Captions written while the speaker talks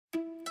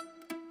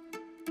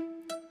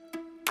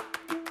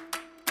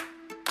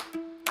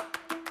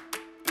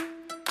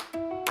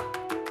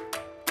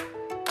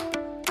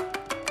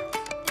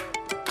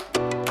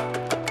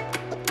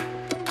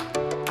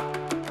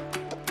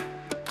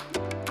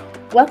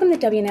Welcome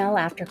to WNL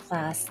After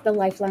Class, the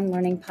Lifelong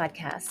Learning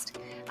Podcast.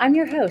 I'm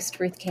your host,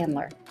 Ruth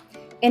Candler.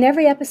 In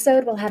every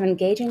episode, we'll have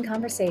engaging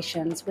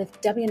conversations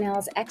with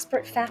WNL's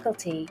expert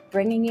faculty,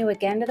 bringing you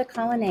again to the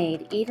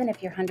colonnade, even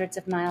if you're hundreds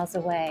of miles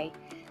away,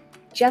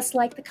 just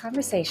like the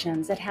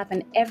conversations that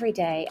happen every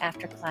day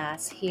after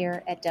class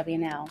here at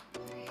WNL.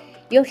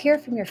 You'll hear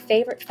from your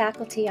favorite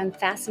faculty on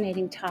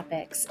fascinating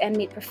topics and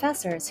meet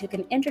professors who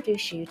can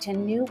introduce you to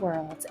new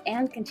worlds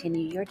and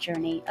continue your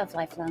journey of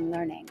lifelong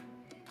learning.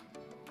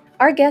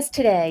 Our guest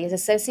today is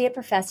Associate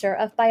Professor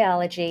of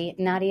Biology,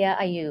 Nadia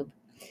Ayoub.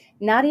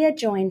 Nadia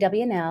joined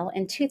WNL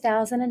in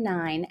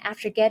 2009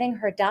 after getting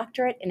her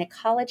doctorate in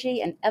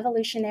ecology and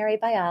evolutionary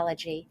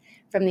biology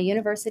from the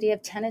University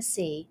of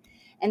Tennessee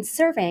and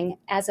serving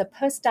as a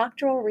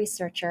postdoctoral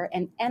researcher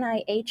and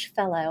NIH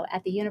Fellow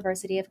at the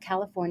University of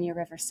California,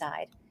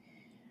 Riverside.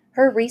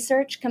 Her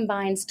research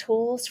combines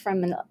tools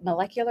from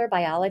molecular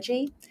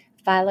biology,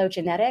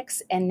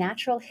 phylogenetics, and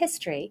natural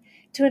history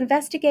to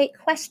investigate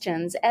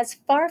questions as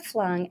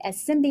far-flung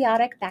as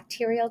symbiotic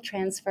bacterial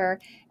transfer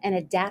and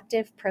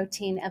adaptive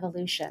protein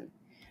evolution.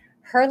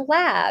 Her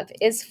lab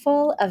is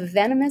full of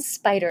venomous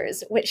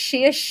spiders, which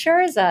she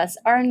assures us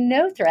are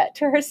no threat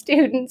to her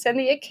students and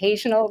the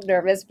occasional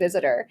nervous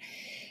visitor.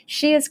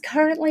 She is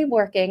currently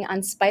working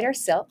on spider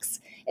silks,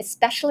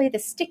 especially the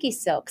sticky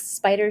silks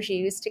spiders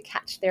use to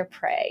catch their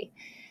prey.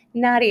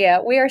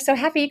 Nadia, we are so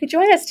happy you could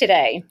join us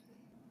today.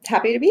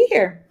 Happy to be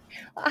here.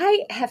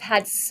 I have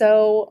had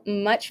so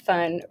much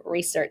fun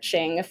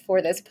researching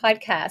for this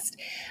podcast.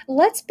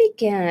 Let's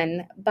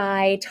begin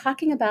by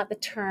talking about the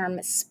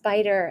term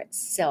spider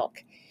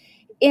silk.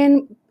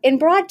 In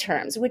broad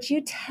terms, would you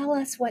tell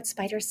us what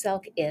spider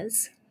silk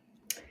is?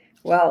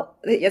 Well,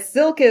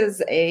 silk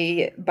is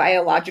a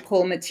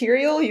biological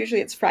material.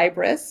 Usually it's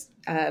fibrous.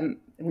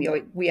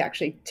 We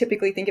actually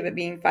typically think of it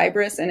being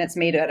fibrous, and it's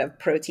made out of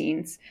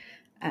proteins.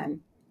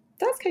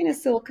 That's kind of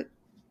silk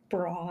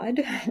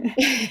broad.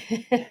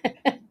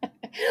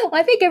 Well,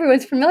 I think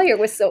everyone's familiar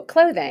with silk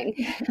clothing.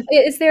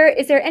 Is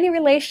there any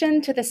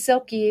relation to the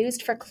silk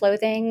used for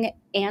clothing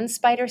and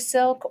spider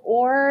silk,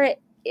 or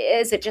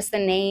is it just the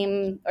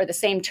name or the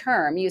same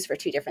term used for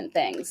two different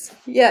things?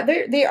 Yeah,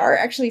 they are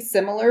actually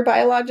similar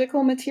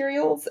biological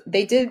materials.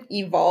 They did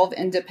evolve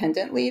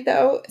independently,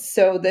 though.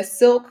 So the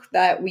silk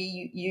that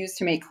we use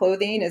to make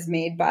clothing is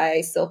made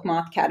by silk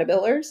moth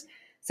caterpillars.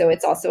 So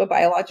it's also a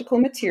biological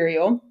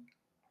material.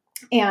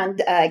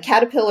 And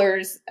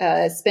caterpillars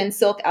spin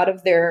silk out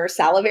of their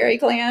salivary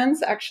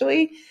glands,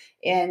 actually,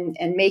 and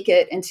make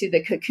it into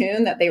the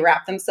cocoon that they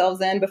wrap themselves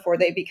in before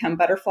they become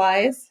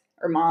butterflies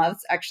or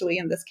moths, actually,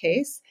 in this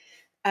case.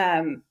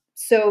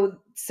 So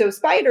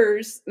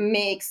spiders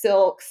make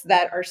silks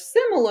that are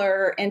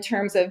similar in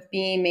terms of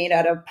being made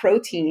out of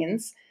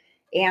proteins.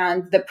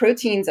 And the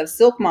proteins of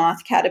silk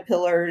moth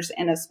caterpillars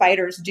and of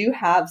spiders do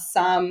have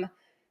some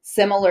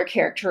similar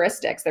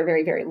characteristics. They're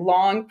very, very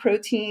long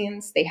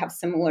proteins. They have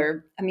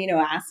similar amino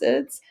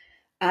acids,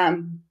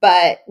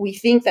 but we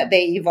think that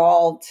they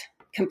evolved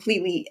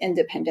completely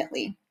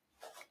independently.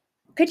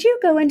 Could you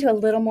go into a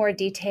little more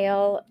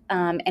detail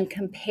and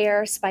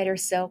compare spider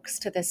silks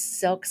to the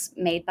silks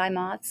made by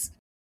moths?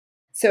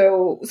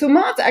 So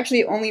moths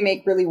actually only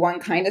make really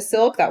one kind of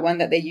silk, that one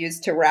that they use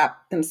to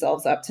wrap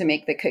themselves up to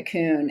make the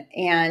cocoon.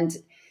 And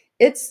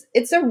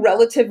it's a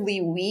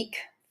relatively weak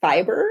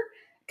fiber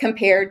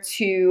compared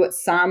to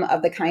some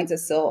of the kinds of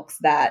silks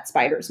that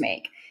spiders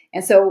make.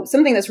 And so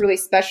something that's really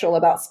special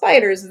about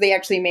spiders is they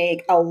actually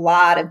make a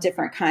lot of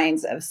different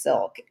kinds of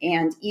silk.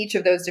 And each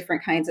of those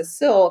different kinds of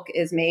silk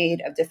is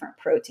made of different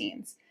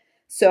proteins.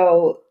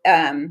 So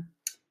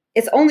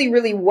it's only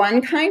really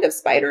one kind of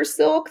spider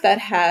silk that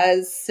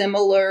has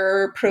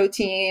similar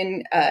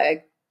protein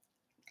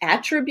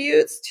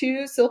attributes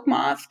to silk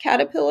moth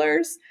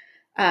caterpillars.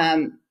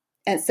 And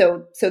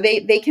so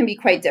they can be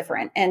quite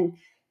different. And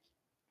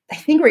I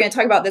think we're going to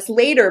talk about this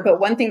later, but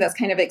one thing that's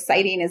kind of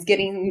exciting is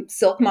getting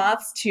silk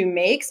moths to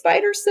make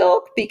spider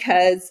silk,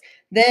 because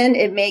then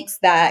it makes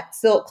that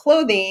silk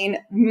clothing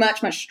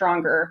much, much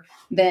stronger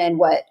than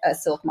what a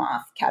silk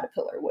moth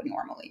caterpillar would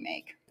normally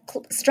make.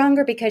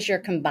 Stronger because you're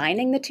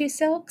combining the two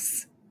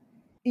silks?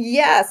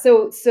 Yeah,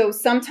 so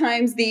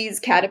sometimes these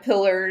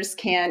caterpillars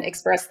can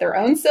express their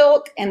own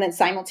silk, and then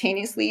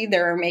simultaneously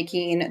they're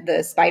making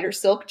the spider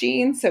silk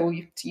gene. So we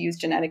have to use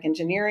genetic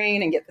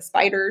engineering and get the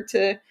spider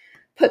to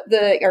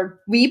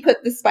we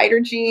put the spider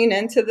gene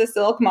into the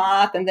silk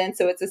moth, and then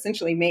so it's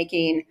essentially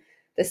making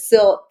the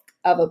silk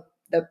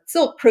the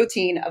silk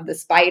protein of the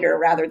spider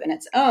rather than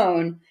its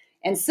own.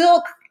 And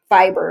silk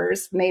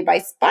fibers made by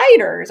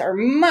spiders are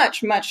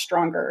much, much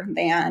stronger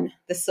than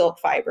the silk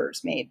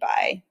fibers made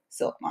by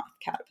silk moth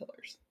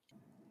caterpillars.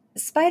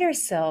 Spider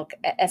silk,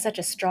 as such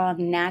a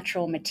strong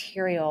natural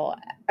material,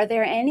 are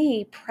there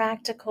any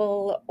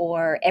practical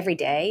or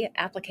everyday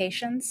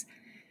applications?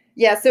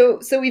 Yeah, so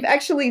we've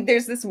actually,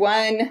 there's this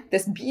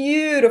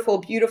beautiful,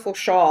 beautiful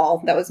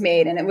shawl that was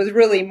made, and it was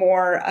really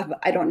more of,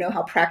 I don't know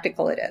how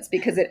practical it is,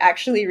 because it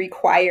actually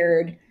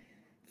required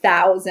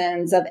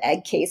thousands of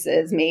egg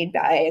cases made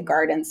by a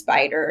garden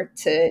spider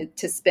to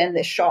spin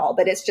this shawl,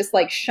 but it's just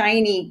like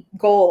shiny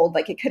gold,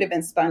 like it could have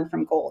been spun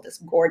from gold. It's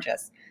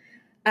gorgeous.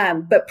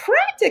 But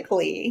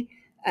practically,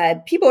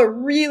 people are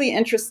really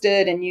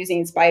interested in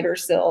using spider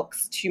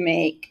silks to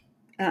make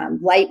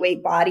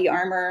lightweight body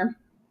armor,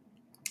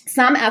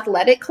 some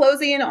athletic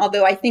clothing,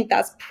 although I think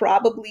that's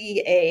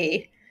probably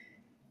a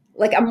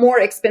more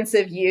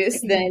expensive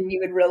use than you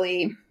would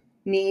really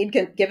need,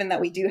 given that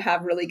we do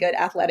have really good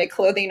athletic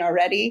clothing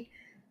already.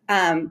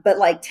 But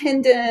like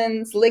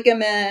tendons,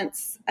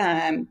 ligaments,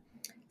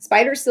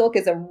 spider silk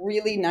is a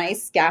really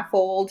nice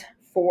scaffold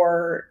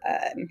for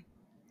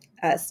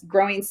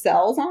growing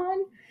cells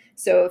on.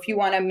 So if you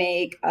want to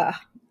make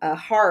a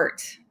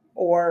heart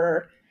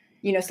or,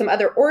 some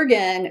other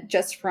organ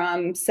just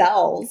from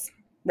cells,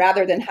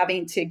 rather than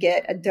having to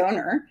get a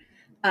donor,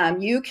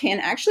 you can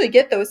actually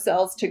get those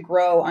cells to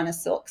grow on a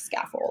silk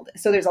scaffold.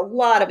 So there's a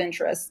lot of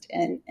interest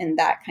in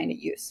that kind of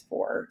use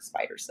for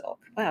spider silk.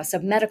 Wow, so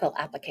medical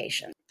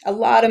application. A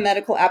lot of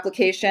medical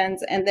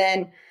applications. And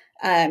then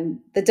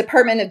the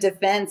Department of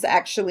Defense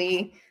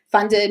actually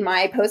funded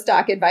my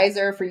postdoc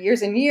advisor for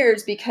years and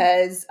years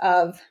because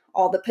of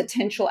all the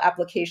potential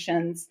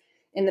applications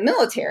in the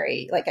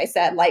military. Like I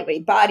said,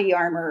 lightweight body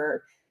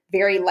armor,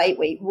 very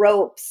lightweight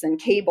ropes and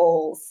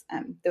cables,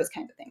 those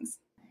kinds of things.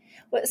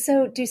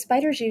 So do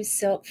spiders use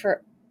silk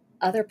for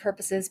other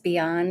purposes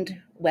beyond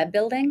web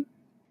building?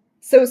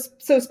 So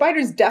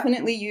spiders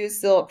definitely use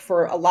silk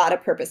for a lot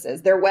of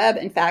purposes. Their web,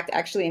 in fact,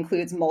 actually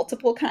includes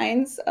multiple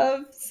kinds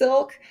of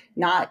silk.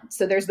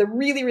 So there's the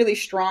really, really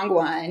strong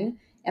one,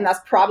 and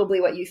that's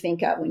probably what you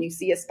think of when you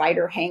see a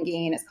spider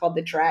hanging. It's called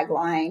the drag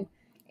line.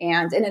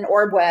 And in an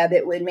orb web,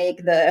 it would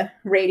make the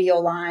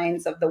radial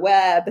lines of the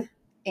web,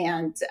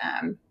 and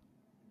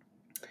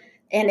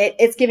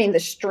it's giving the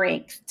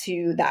strength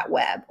to that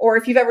web. Or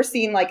if you've ever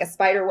seen like a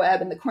spider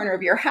web in the corner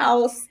of your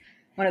house,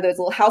 one of those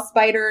little house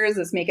spiders,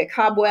 let's make a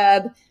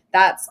cobweb,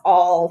 that's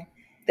all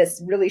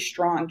this really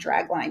strong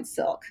dragline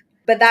silk.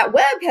 But that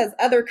web has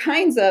other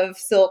kinds of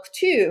silk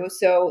too.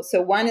 So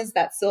one is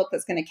that silk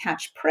that's going to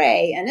catch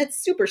prey, and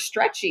it's super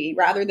stretchy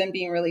rather than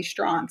being really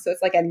strong. So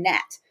it's like a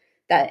net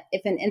that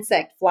if an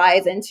insect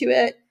flies into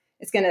it,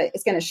 it's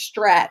gonna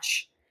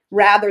stretch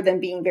rather than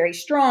being very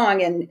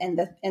strong and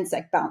the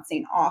insect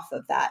bouncing off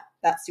of that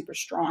super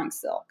strong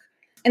silk.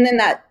 And then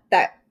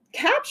that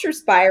capture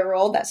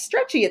spiral, that's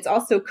stretchy, it's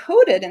also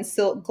coated in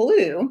silk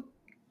glue,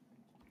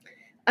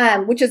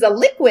 which is a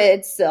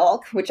liquid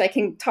silk, which I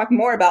can talk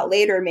more about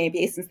later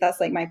maybe, since that's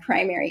like my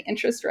primary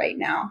interest right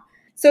now.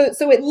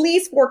 So at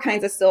least 4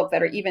 kinds of silk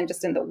that are even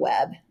just in the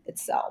web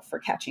itself for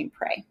catching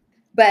prey.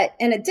 But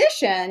in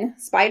addition,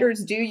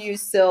 spiders do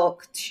use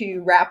silk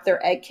to wrap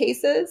their egg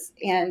cases,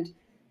 and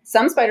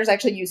some spiders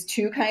actually use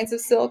 2 kinds of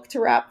silk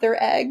to wrap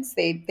their eggs.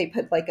 They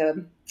put like a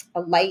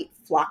light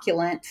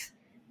flocculent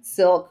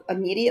silk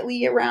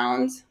immediately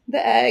around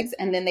the eggs,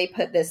 and then they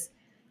put this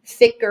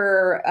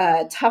thicker,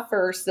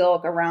 tougher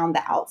silk around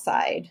the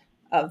outside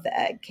of the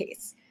egg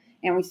case.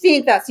 And we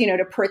think that's,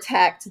 to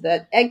protect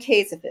the egg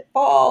case if it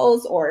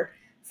falls, or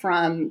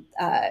from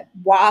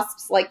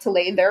wasps like to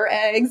lay their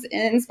eggs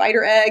in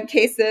spider egg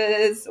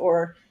cases,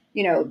 or,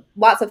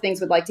 lots of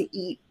things would like to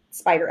eat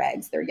spider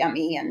eggs. They're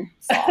yummy and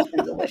soft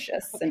and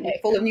delicious and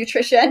full of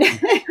nutrition.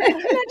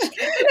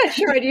 I'm not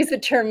sure I'd use the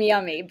term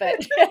yummy,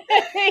 but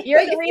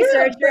you're the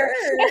researcher. You're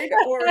a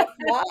bird or a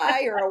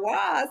fly or a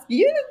wasp,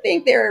 you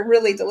think they're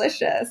really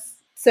delicious.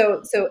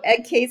 So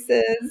egg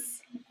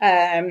cases.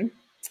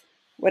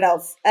 What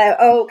else?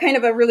 Kind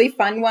of a really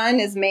fun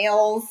one is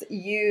males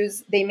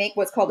they make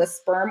what's called a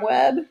sperm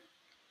web.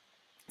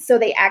 So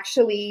they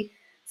actually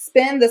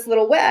spin this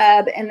little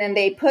web, and then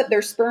they put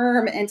their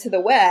sperm into the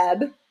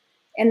web,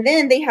 and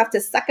then they have to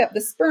suck up the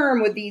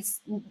sperm with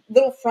these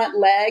little front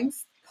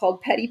legs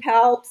called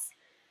pedipalps,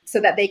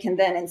 so that they can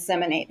then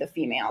inseminate the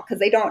female, because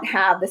they don't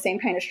have the same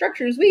kind of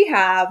structures we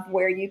have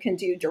where you can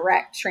do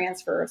direct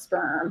transfer of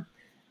sperm.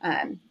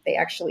 They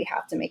actually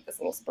have to make this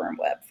little sperm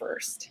web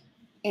first.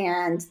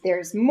 And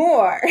there's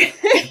more.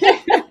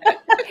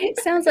 It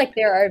sounds like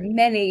there are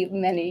many,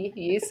 many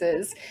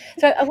uses.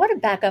 So I want to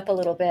back up a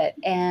little bit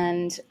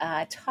and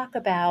talk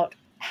about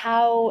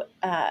how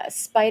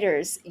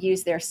spiders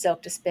use their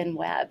silk to spin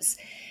webs.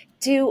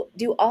 Do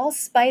all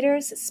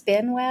spiders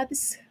spin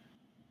webs?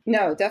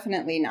 No,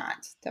 definitely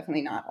not.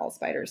 Definitely not all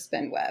spiders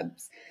spin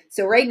webs.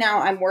 So right now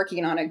I'm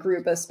working on a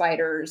group of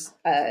spiders.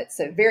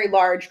 It's a very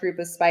large group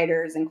of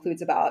spiders,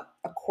 includes about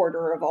a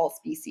quarter of all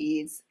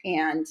species.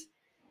 And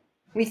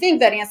we think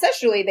that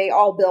ancestrally they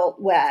all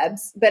built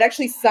webs, but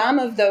actually some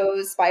of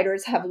those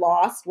spiders have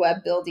lost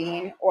web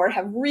building or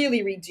have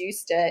really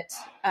reduced it,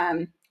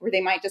 where they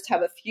might just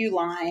have a few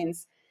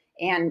lines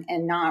and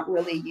not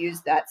really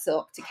use that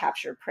silk to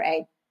capture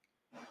prey.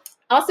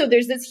 Also,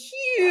 there's this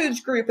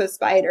huge group of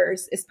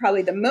spiders, it's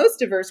probably the most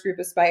diverse group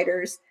of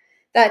spiders,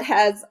 that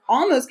has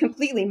almost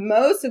completely,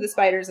 most of the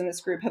spiders in this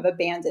group have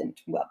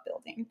abandoned web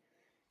building.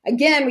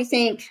 Again, we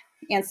think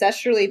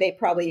ancestrally they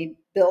probably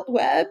built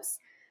webs,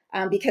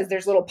 because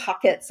there's little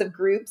pockets of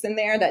groups in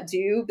there that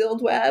do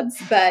build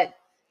webs. But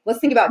let's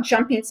think about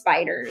jumping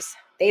spiders.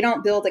 They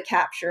don't build a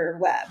capture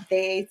web.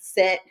 They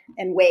sit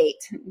and wait,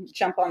 and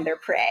jump on their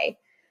prey.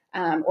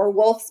 Or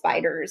wolf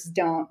spiders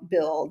don't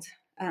build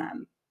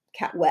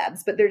cat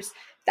webs, but there's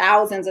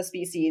thousands of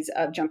species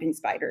of jumping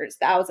spiders,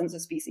 thousands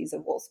of species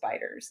of wolf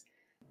spiders.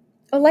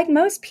 Well, like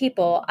most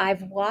people,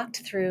 I've walked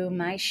through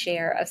my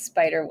share of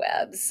spider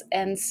webs,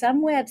 and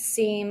some webs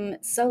seem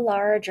so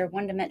large or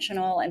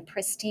one-dimensional and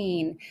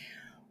pristine,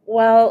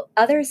 while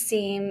others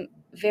seem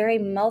very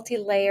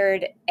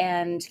multi-layered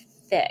and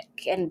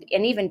thick and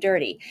even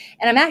dirty.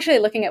 And I'm actually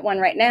looking at one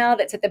right now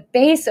that's at the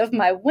base of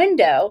my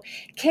window.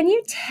 Can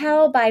you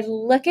tell by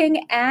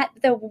looking at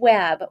the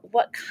web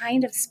what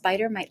kind of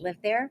spider might live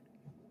there?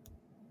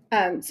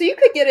 So you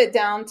could get it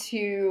down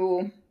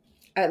to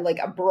like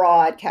a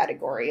broad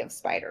category of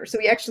spiders. So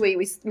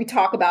we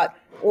talk about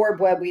orb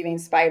web weaving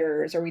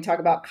spiders, or we talk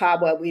about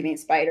cobweb weaving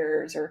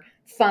spiders, or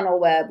funnel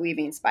web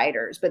weaving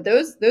spiders. But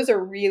those are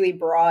really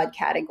broad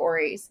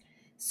categories.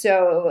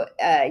 So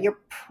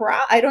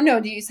I don't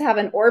know. Do you have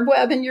an orb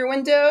web in your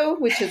window,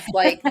 which is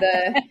like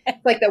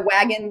the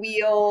wagon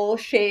wheel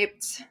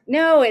shaped?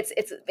 No,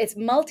 it's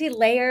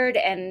multi-layered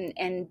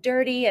and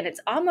dirty, and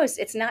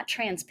it's not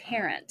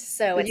transparent.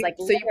 So it's like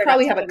So you layered on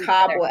probably have top a of each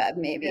other. cobweb,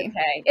 maybe.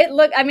 Okay.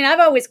 I mean, I've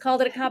always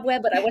called it a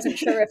cobweb, but I wasn't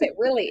sure if it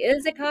really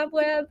is a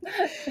cobweb.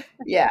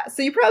 Yeah.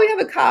 So you probably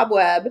have a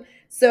cobweb.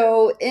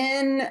 So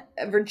in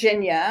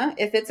Virginia,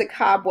 if it's a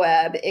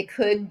cobweb, it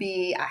could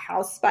be a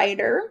house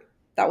spider.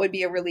 That would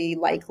be a really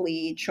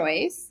likely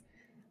choice.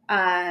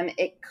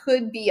 It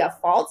could be a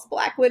false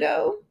black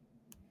widow.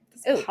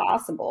 It's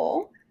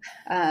possible.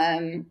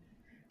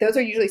 Those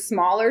are usually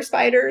smaller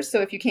spiders. So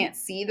if you can't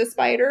see the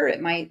spider,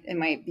 it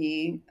might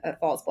be a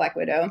false black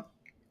widow.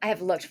 I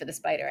have looked for the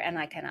spider and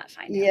I cannot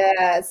find him.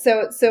 Yeah.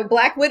 So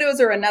black widows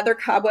are another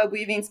cobweb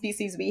weaving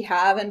species we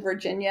have in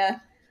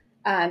Virginia.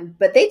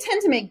 But they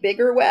tend to make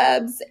bigger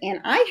webs, and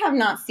I have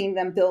not seen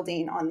them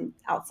building on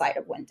outside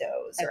of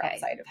windows or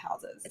outside of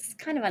houses. It's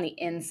kind of on the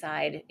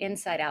inside,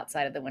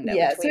 outside of the window.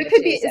 Yeah, so it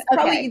could be, it's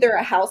probably either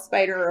a house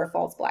spider or a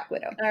false black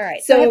widow. All right.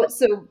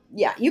 So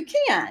yeah, you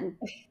can.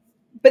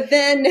 But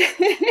then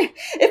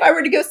if I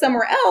were to go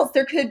somewhere else,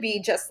 there could be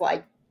just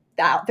like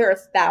that. There are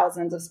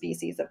thousands of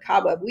species of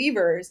cobweb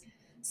weavers.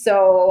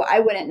 So I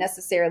wouldn't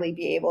necessarily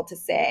be able to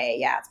say,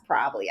 yeah, it's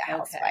probably a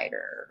house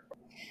spider.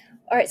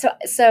 All right,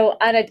 so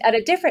on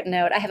a different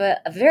note, I have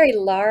a very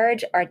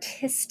large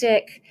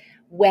artistic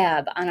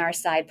web on our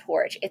side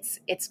porch.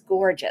 It's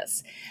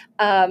gorgeous,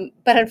 but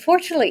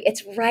unfortunately,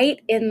 it's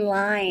right in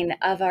line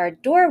of our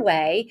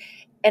doorway,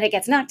 and it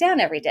gets knocked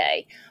down every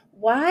day.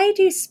 Why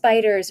do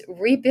spiders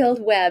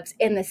rebuild webs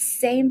in the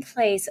same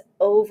place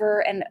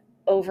over and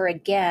over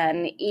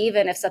again,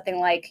 even if something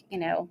like,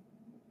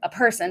 a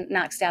person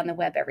knocks down the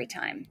web every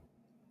time?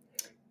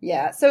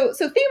 Yeah. So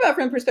think about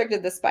from the perspective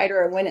of the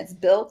spider when it's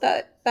built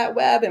that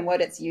web and what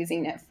it's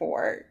using it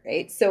for,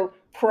 right? So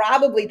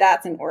probably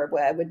that's an orb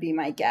web would be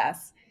my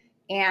guess.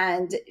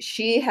 And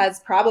she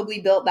has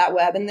probably built that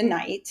web in the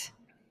night,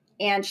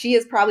 and she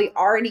has probably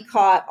already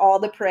caught all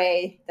the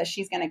prey that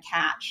she's going to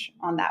catch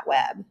on that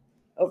web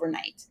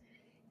overnight.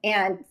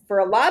 And for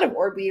a lot of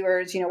orb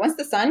weavers, once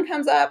the sun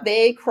comes up,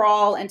 they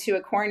crawl into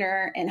a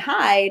corner and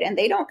hide, and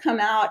they don't come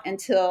out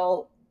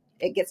until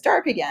it gets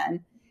dark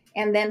again.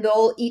 And then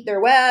they'll eat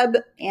their web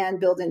and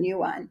build a new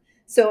one.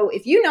 So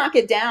if you knock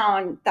it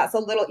down, that's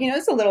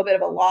it's a little bit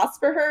of a loss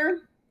for her.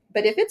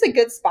 But if it's a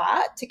good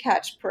spot to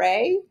catch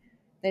prey,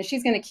 then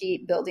she's going to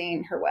keep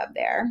building her web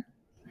there.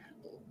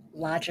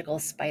 Logical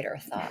spider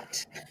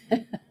thought.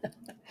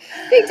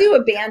 They do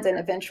abandon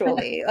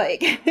eventually,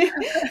 like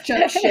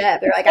jump ship.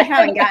 They're like, I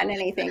haven't gotten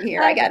anything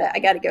here. I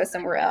gotta go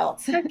somewhere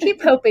else. I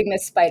keep hoping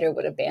this spider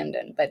would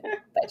abandon, but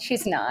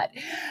she's not.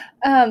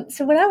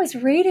 So when I was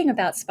reading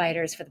about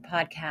spiders for the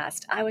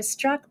podcast, I was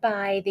struck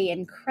by the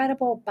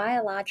incredible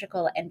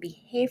biological and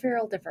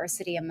behavioral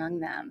diversity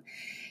among them.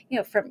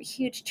 From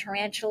huge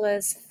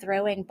tarantulas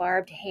throwing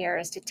barbed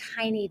hairs to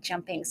tiny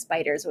jumping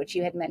spiders, which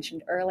you had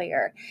mentioned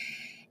earlier.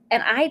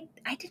 And I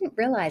didn't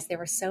realize there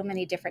were so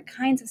many different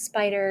kinds of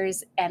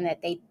spiders and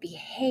that they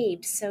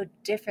behaved so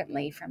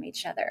differently from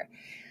each other.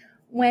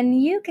 When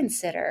you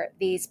consider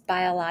these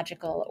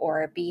biological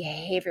or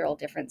behavioral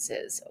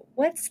differences,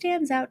 what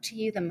stands out to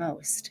you the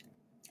most?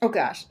 Oh,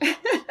 gosh.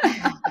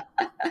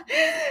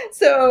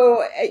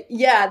 So,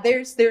 yeah,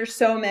 there's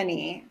so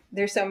many.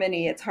 There's so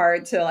many. It's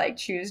hard to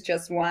choose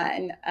just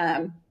one.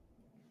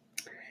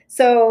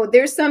 So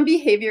there's some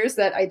behaviors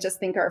that I just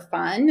think are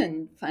fun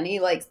and funny.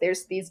 Like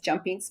there's these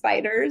jumping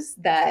spiders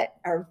that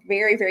are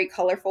very, very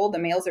colorful. The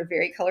males are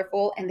very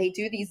colorful, and they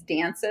do these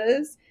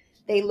dances.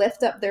 They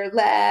lift up their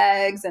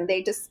legs and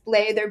they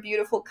display their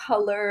beautiful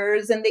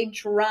colors and they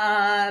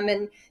drum,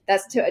 and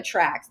that's to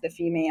attract the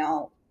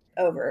female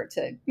over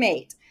to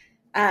mate.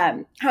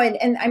 And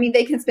I mean,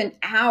 they can spend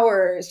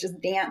hours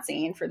just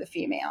dancing for the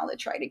female to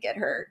try to get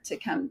her to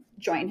come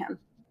join him.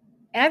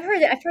 And I've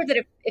heard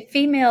that if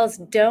females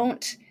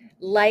don't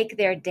like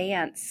their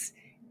dance,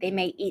 they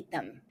may eat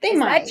them. Is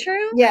that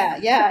true? Yeah,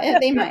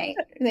 they might.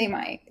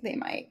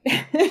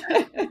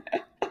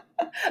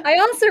 I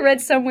also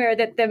read somewhere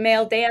that the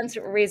male dance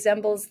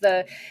resembles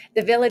the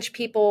village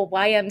people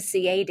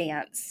YMCA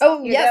dance.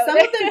 Oh, yes, some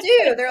of them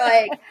do. They're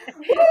like,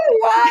 woo,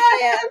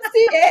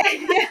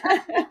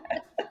 YMCA.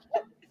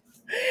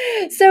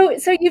 So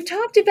you've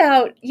talked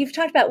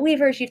about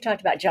weavers, you've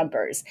talked about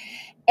jumpers.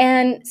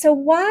 And so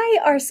why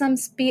are some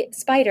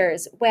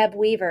spiders web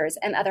weavers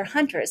and other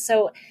hunters?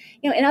 So,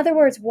 in other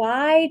words,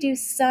 why do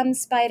some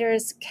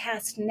spiders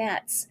cast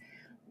nets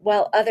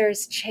while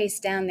others chase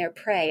down their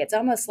prey? It's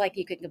almost like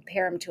you could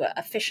compare them to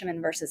a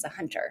fisherman versus a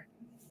hunter.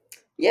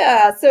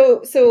 Yeah,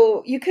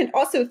 so you can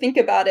also think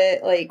about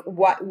it like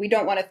what we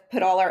don't want to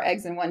put all our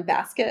eggs in one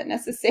basket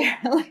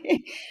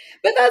necessarily.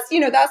 But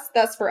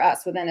that's for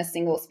us within a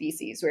single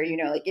species where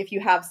like if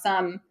you have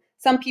some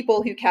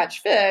people who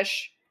catch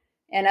fish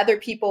and other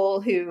people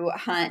who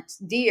hunt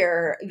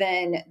deer,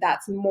 then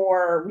that's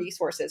more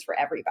resources for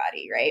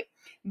everybody, right?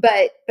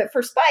 But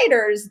for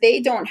spiders,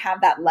 they don't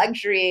have that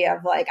luxury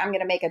of like I'm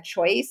going to make a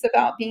choice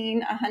about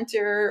being a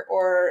hunter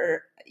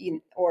or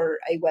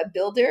a web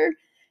builder.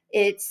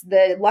 It's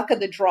the luck of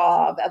the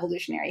draw of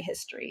evolutionary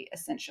history,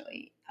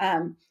 essentially.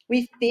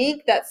 We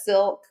think that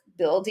silk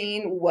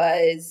building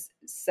was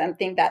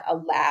something that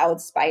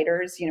allowed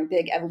spiders,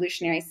 big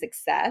evolutionary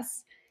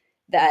success,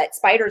 that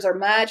spiders are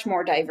much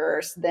more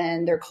diverse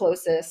than their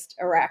closest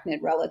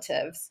arachnid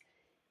relatives.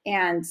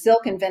 And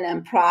silk and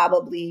venom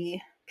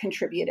probably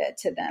contributed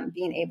to them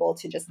being able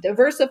to just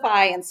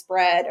diversify and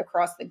spread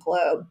across the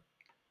globe.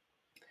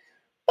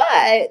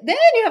 But then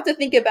you have to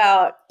think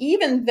about,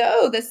 even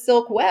though the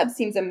silk web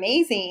seems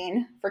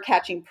amazing for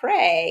catching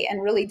prey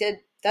and really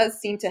does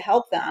seem to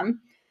help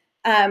them,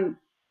 um,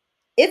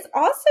 it's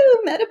also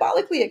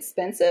metabolically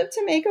expensive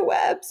to make a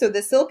web. So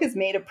the silk is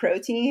made of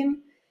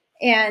protein.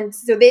 And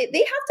so they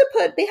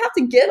have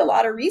to get a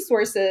lot of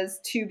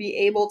resources to be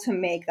able to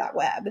make that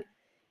web.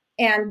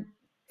 And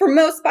for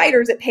most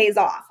spiders, it pays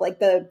off. Like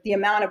the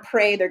amount of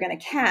prey they're going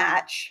to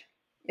catch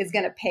is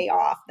going to pay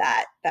off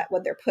that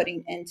what they're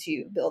putting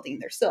into building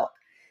their silk.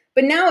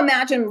 But now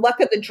imagine luck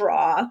of the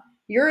draw.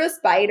 You're a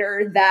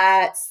spider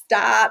that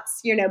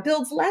stops,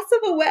 builds less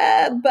of a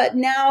web, but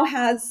now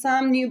has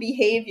some new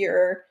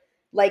behavior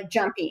like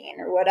jumping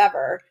or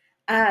whatever,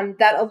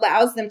 that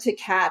allows them to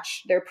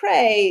catch their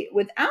prey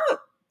without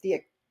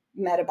the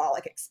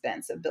metabolic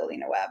expense of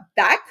building a web.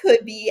 That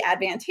could be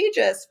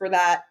advantageous for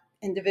that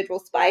individual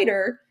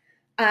spider,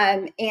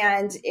 and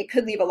it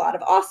could leave a lot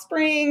of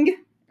offspring,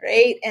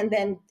 right? And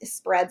then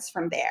spreads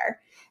from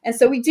there. And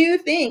so we do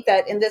think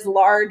that in this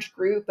large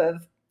group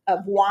of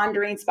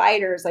wandering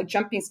spiders, like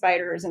jumping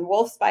spiders and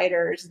wolf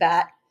spiders,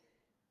 that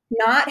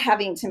not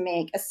having to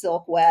make a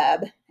silk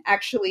web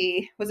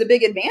actually was a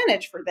big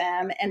advantage for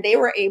them. And they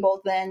were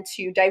able then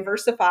to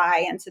diversify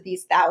into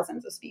these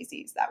thousands of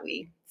species that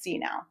we see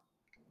now.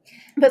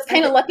 But it's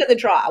kind of luck of the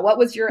draw. What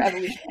was your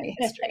evolutionary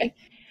history?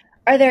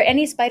 Are there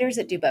any spiders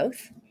that do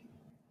both?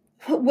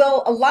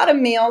 Well, a lot of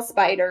male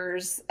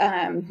spiders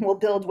will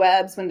build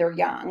webs when they're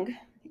young.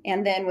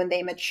 And then when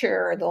they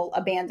mature, they'll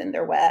abandon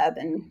their web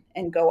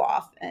and go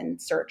off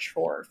and search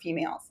for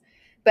females.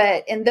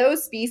 But in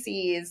those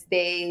species,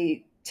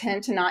 they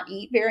tend to not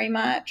eat very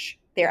much.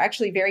 They're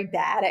actually very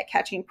bad at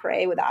catching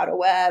prey without a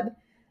web.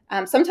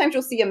 Sometimes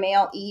you'll see a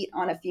male eat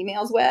on a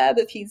female's web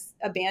if he's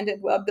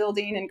abandoned web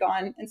building and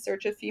gone in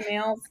search of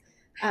females.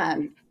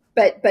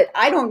 But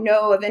I don't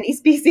know of any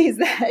species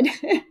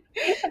that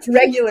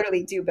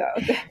regularly do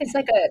both. It's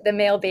like the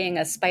male being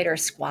a spider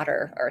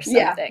squatter or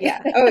something.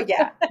 Yeah. Oh,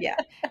 yeah.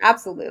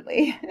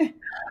 Absolutely.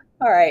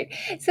 All right.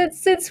 So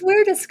since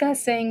we're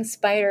discussing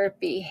spider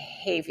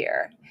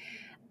behavior,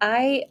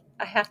 I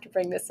have to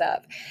bring this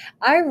up.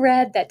 I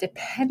read that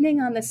depending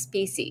on the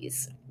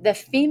species, the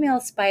female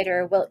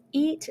spider will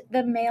eat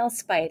the male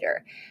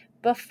spider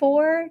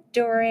before,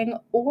 during,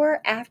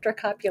 or after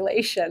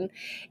copulation.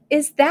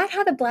 Is that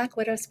how the black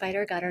widow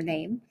spider got her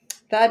name?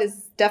 That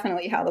is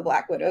definitely how the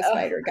black widow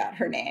spider got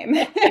her name.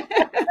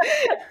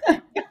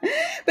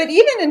 But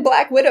even in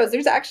black widows,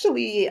 there's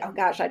actually, oh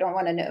gosh, I don't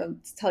want to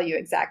tell you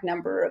exact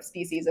number of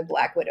species of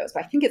black widows,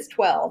 but I think it's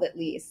 12 at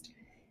least.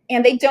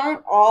 And they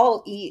don't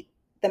all eat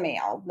the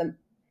male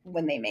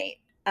when they mate.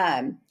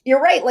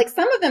 You're right. Like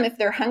some of them, if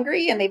they're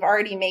hungry and they've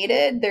already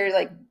mated, they're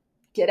like,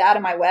 get out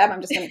of my web.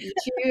 I'm just going to eat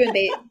you. And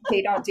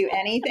they don't do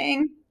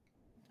anything.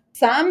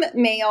 Some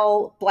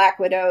male black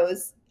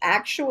widows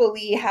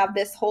actually have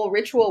this whole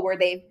ritual where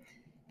they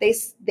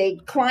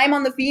climb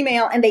on the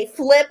female and they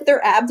flip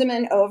their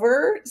abdomen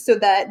over so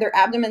that their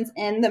abdomen's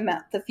in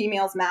the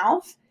female's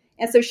mouth.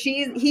 And so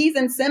he's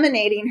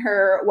inseminating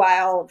her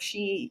while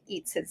she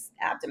eats his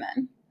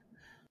abdomen.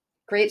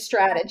 Great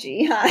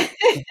strategy, huh?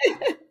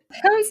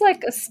 Sounds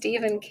like a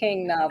Stephen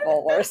King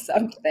novel or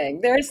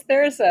something.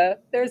 There's a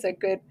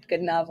good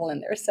novel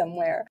in there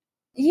somewhere.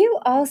 You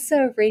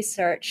also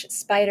research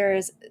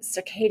spiders'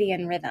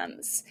 circadian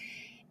rhythms.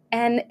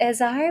 And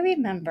as I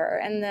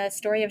remember in the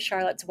story of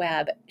Charlotte's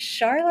Web,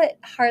 Charlotte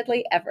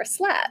hardly ever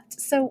slept.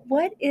 So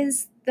what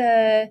is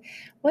a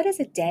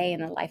day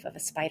in the life of a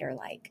spider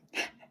like?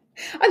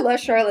 I love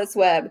Charlotte's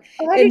Web.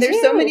 Oh, and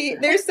there's so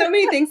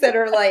many things that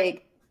are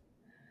like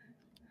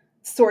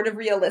sort of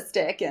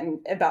realistic and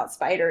about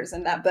spiders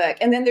in that book.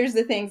 And then there's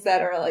the things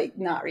that are like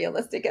not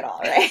realistic at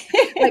all, right?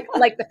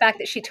 like the fact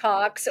that she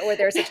talks, or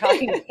there's a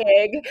talking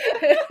pig.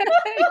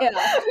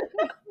 Yeah.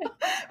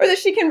 Or that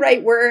she can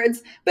write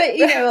words. But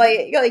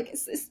like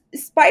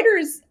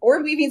spiders,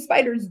 orb weaving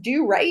spiders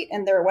do write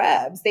in their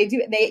webs. They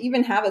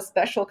even have a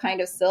special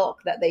kind of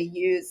silk that they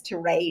use to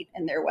write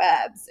in their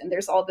webs. And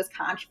there's all this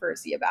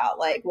controversy about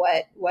like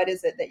what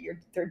is it that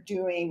they're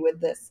doing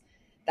with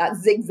that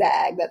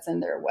zigzag that's in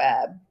their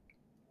web.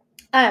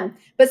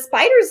 But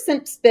spiders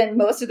spend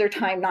most of their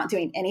time not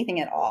doing anything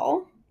at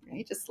all,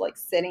 right? Just like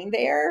sitting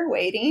there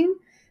waiting.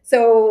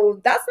 So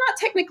that's not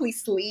technically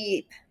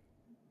sleep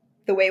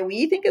the way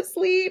we think of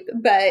sleep,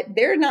 but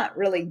they're not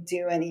really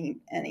doing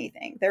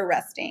anything. They're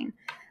resting.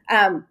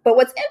 But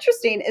what's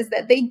interesting is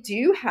that they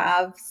do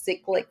have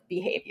cyclic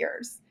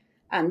behaviors,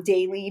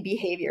 daily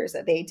behaviors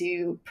that they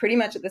do pretty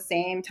much at the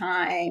same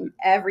time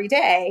every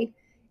day.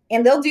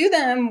 And they'll do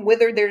them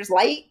whether there's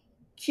light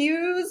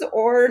cues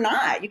or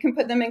not. You can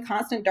put them in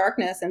constant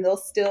darkness and they'll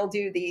still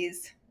do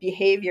these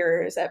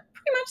behaviors at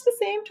pretty much the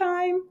same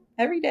time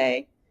every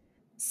day.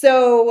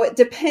 So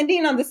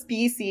depending on the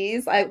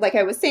species, like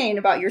I was saying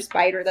about your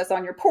spider that's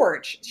on your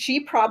porch, she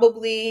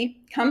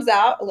probably comes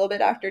out a little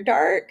bit after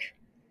dark,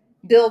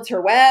 builds her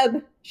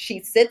web,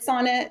 she sits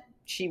on it,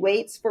 she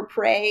waits for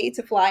prey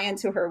to fly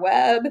into her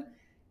web,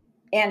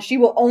 and she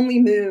will only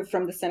move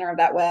from the center of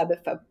that web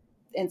if an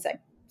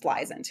insect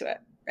flies into it,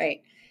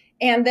 right?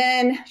 And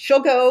then she'll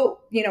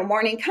go,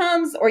 morning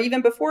comes, or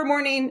even before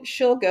morning,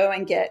 she'll go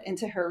and get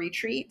into her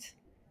retreat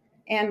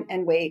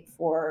and wait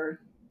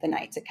for the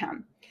night to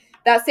come.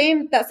 That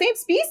same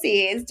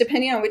species,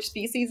 depending on which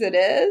species it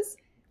is,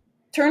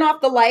 turn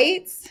off the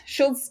lights,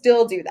 she'll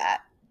still do that.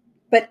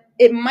 But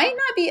it might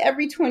not be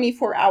every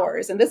 24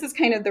 hours. And this is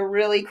kind of the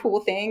really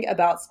cool thing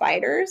about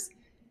spiders.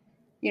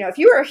 If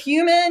you are a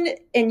human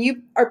and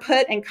you are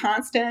put in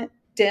constant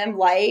dim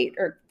light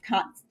or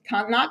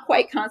not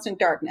quite constant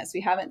darkness,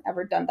 we haven't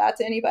ever done that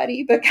to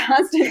anybody, but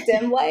constant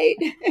dim light,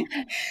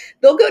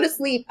 they'll go to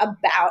sleep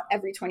about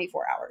every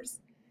 24 hours.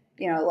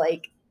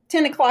 Like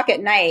 10 o'clock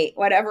at night,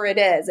 whatever it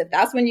is. If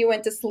that's when you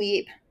went to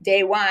sleep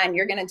day 1,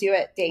 you're going to do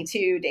it day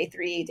 2, day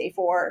 3, day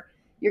 4.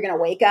 You're going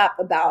to wake up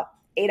about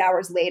 8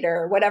 hours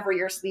later, whatever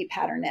your sleep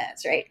pattern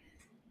is, right?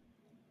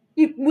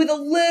 With a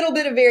little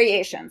bit of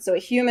variation. So a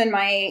human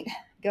might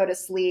go to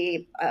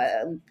sleep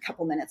a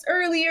couple minutes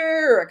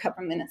earlier or a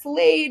couple minutes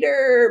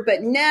later,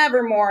 but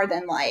never more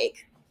than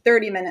like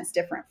 30 minutes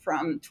different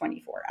from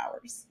 24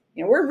 hours.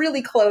 We're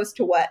really close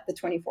to what the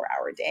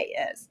 24-hour day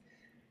is.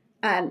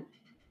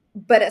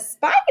 But a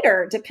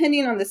spider,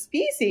 depending on the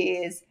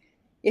species,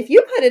 if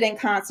you put it in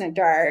constant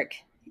dark,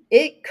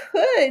 it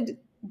could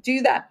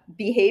do that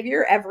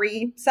behavior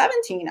every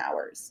 17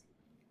 hours,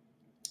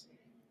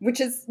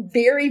 which is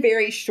very,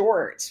 very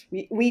short.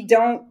 We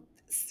don't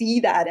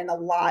see that in a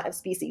lot of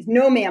species.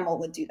 No mammal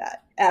would do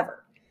that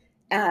ever.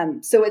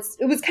 So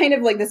it was kind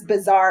of like this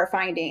bizarre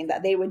finding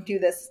that they would do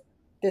this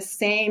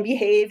same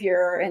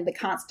behavior in the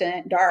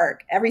constant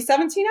dark every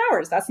 17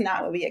 hours. That's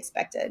not what we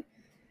expected.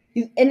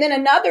 And then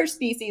another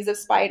species of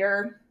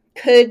spider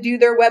could do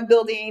their web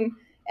building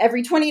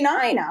every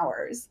 29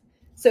 hours.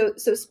 So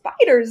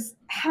spiders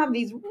have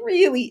these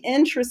really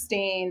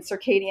interesting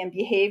circadian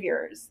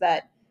behaviors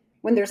that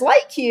when there's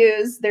light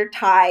cues, they're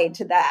tied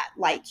to that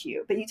light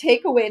cue. But you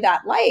take away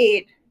that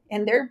light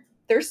and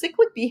their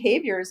cyclic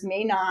behaviors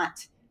may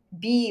not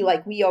be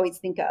like we always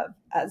think of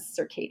as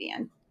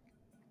circadian.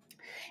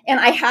 And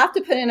I have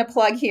to put in a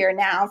plug here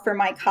now for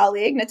my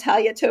colleague,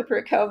 Natalia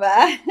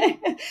Toporikova,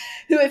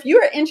 who, if you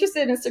are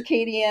interested in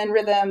circadian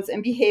rhythms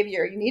and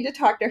behavior, you need to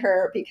talk to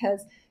her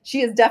because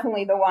she is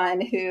definitely the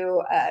one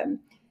who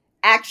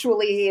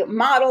actually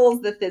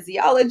models the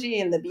physiology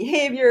and the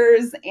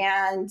behaviors.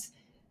 And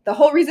the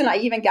whole reason I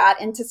even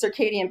got into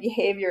circadian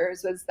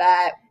behaviors was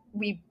that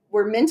we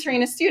were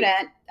mentoring a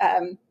student,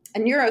 a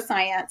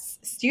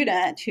neuroscience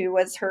student who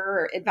was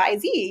her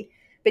advisee.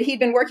 But he'd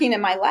been working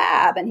in my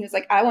lab and he was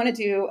like, I want to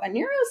do a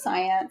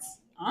neuroscience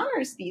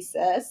honors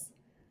thesis,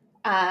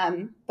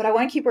 but I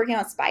want to keep working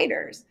on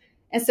spiders.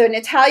 And so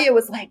Natalia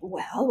was like,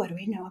 well, what do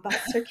we know about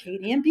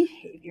circadian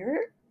behavior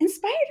in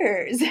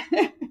spiders?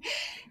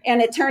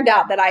 And it turned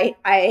out that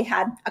I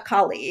had a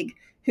colleague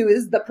who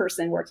is the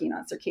person working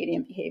on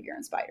circadian behavior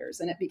in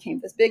spiders. And it became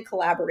this big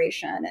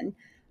collaboration. And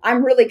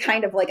I'm really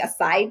kind of like a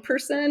side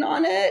person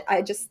on it.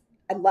 I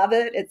love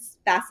it. It's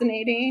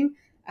fascinating.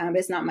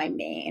 It's not my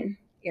main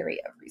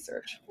area of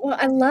research. Well,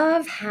 I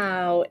love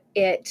how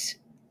it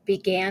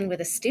began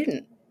with a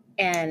student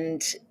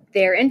and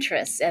their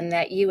interests, and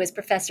that you as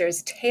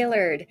professors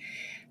tailored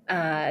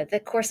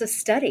the course of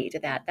study to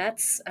that.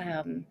 That's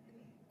I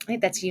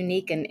think that's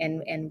unique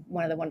and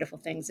one of the wonderful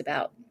things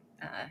about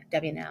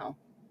WNL.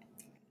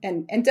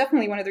 And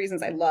definitely one of the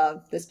reasons I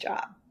love this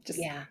job.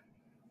 Yeah.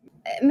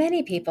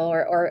 Many people,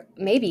 or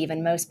maybe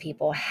even most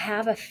people,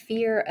 have a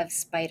fear of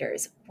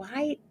spiders.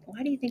 Why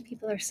do you think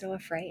people are so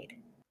afraid?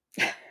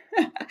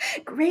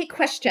 Great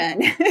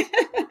question.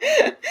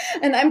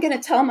 And I'm going to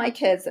tell my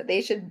kids that they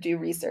should do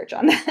research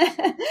on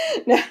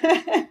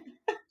that.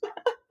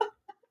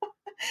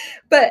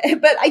 but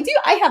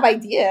I have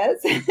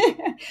ideas.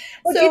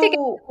 Well, do you think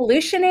it's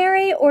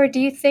evolutionary, or do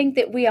you think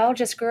that we all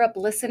just grew up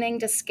listening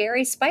to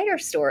scary spider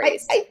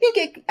stories?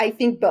 I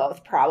think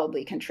both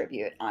probably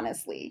contribute,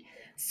 honestly.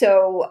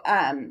 So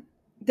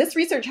this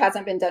research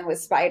hasn't been done with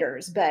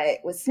spiders, but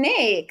with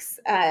snakes,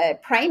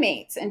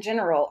 primates in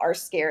general are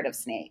scared of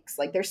snakes.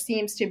 Like there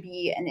seems to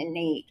be an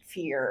innate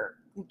fear.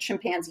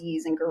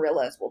 Chimpanzees and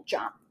gorillas will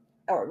jump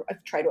or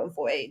try to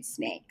avoid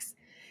snakes.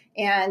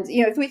 And,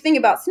 if we think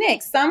about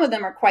snakes, some of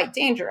them are quite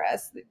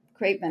dangerous,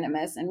 quite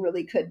venomous, and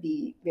really could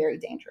be very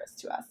dangerous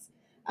to us.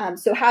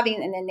 So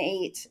having an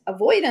innate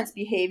avoidance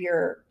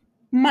behavior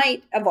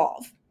might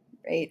evolve,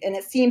 right? And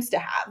it seems to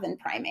have in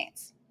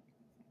primates.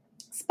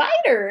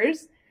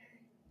 Spiders,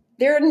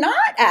 they're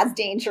not as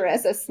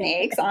dangerous as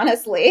snakes,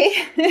 honestly.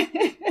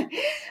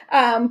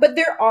 But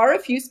there are a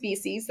few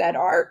species that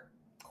are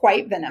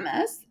quite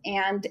venomous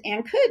and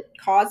could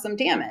cause some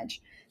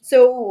damage.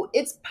 So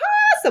it's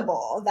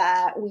possible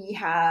that we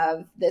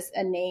have this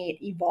innate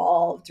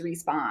evolved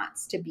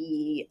response to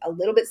be a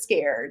little bit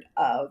scared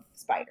of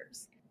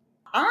spiders.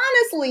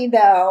 Honestly,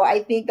 though,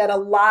 I think that a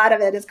lot of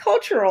it is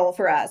cultural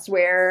for us,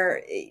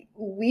 where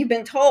we've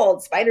been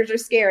told spiders are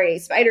scary,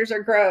 spiders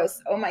are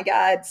gross. Oh my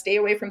God, stay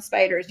away from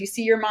spiders. You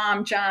see your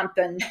mom jump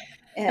and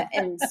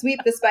sweep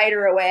the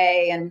spider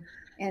away,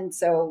 and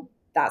so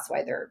that's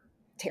why they're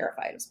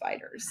terrified of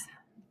spiders.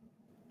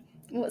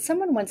 Well,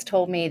 someone once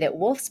told me that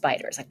wolf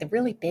spiders, like the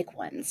really big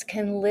ones,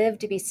 can live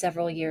to be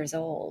several years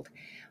old.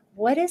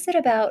 What is it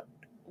about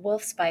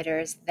wolf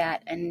spiders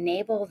that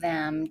enable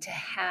them to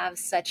have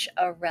such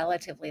a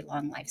relatively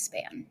long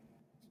lifespan?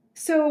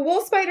 So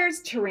wolf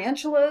spiders,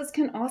 tarantulas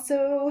can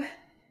also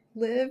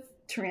live.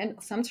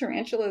 Some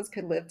tarantulas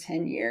could live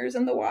 10 years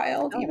in the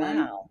wild, Oh, even.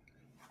 wow.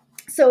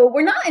 So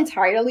we're not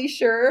entirely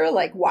sure,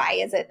 like, why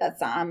is it that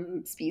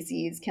some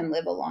species can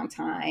live a long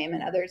time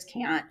and others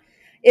can't?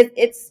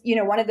 It's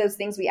one of those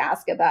things we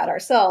ask about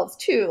ourselves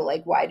too,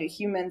 like why do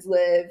humans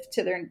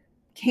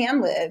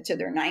can live to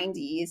their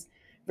 90s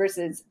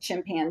versus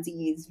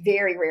chimpanzees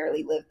very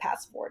rarely live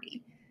past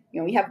 40.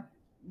 We have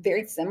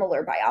very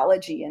similar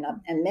biology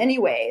in many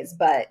ways,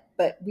 but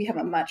we have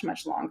a much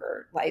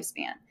longer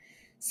lifespan.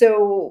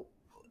 So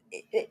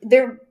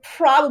there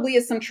probably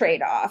is some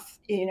trade-off,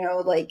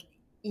 like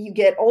you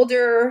get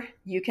older,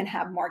 you can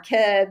have more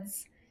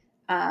kids.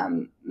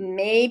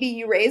 Maybe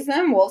you raise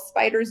them. Wolf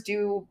spiders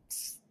do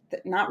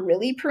not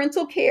really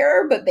parental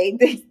care, but they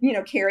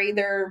carry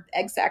their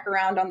egg sac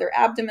around on their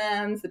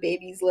abdomens. The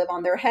babies live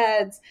on their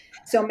heads.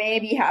 So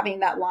maybe having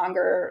that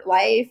longer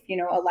life,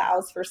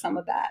 allows for some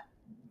of that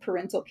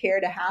parental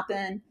care to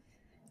happen.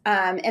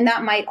 And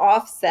that might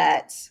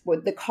offset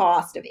with the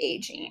cost of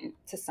aging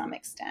to some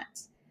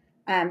extent.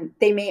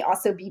 They may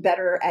also be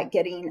better at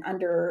getting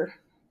under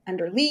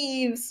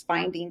leaves,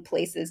 finding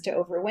places to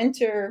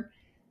overwinter.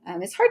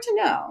 It's hard to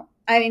know.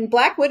 I mean,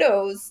 black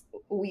widows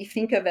we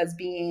think of as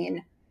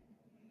being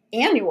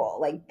annual,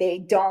 like they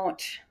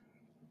don't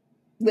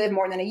live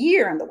more than a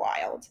year in the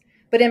wild.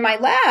 But in my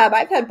lab,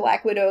 I've had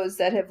black widows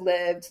that have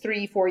lived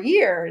 3-4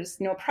 years,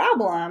 no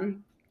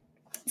problem.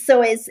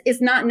 So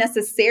it's not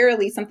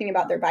necessarily something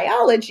about their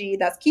biology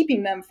that's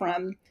making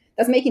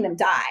them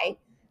die,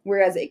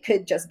 whereas it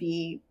could just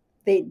be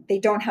they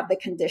don't have the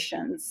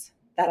conditions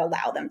that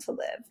allow them to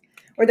live,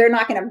 or they're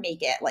not going to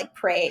make it, like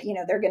prey,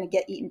 they're going to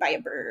get eaten by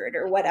a bird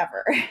or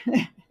whatever.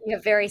 You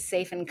have very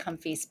safe and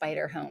comfy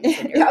spider homes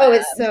in your Oh,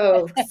 lab.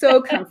 it's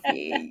so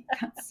comfy.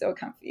 So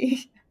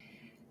comfy.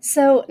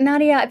 So,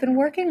 Nadia, I've been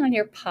working on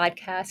your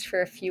podcast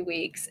for a few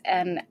weeks,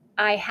 and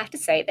I have to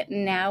say that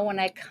now when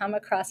I come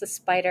across a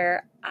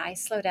spider, I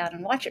slow down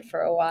and watch it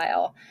for a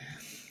while.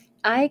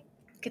 I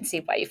can see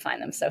why you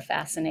find them so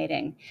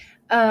fascinating.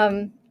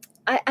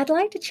 I'd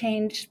like to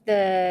change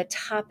the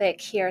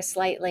topic here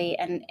slightly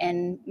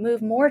and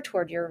move more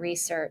toward your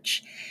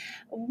research.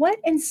 What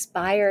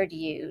inspired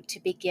you to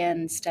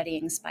begin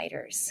studying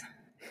spiders?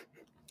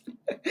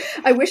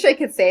 I wish I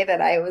could say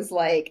that I was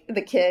like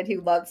the kid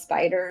who loved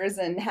spiders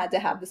and had to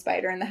have the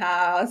spider in the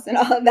house and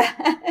all of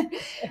that.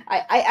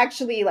 I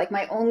actually, like,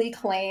 my only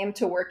claim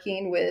to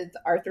working with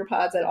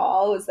arthropods at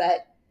all was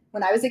that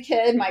when I was a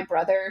kid, my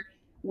brother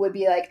would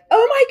be like,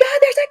 "Oh my God,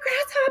 there's a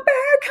grasshopper!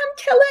 Come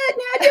kill it,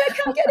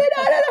 Nadia! Come get it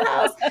out of the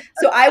house!"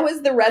 So I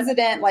was the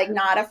resident, like,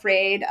 not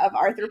afraid of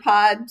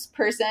arthropods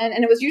person,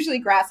 and it was usually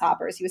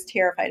grasshoppers. He was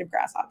terrified of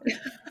grasshoppers.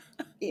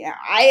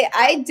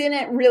 I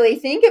didn't really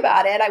think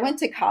about it. I went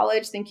to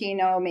college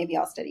thinking, oh, maybe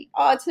I'll study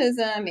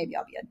autism, maybe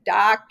I'll be a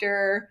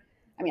doctor.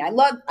 I mean,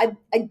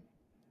 I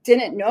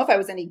didn't know if I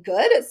was any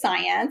good at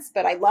science,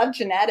 but I loved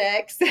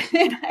genetics.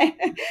 And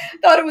I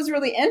thought it was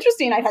really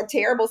interesting. I had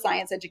terrible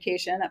science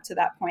education up to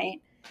that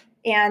point.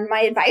 And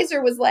my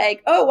advisor was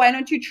like, oh, why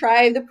don't you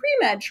try the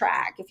pre-med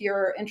track if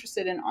you're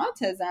interested in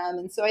autism?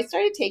 And so I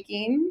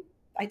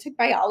took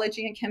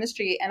biology and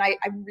chemistry, and I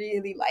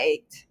really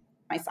liked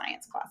my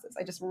science classes.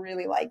 I just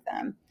really liked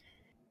them.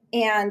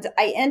 And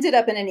I ended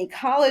up in an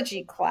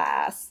ecology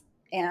class,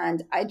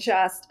 and I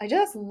just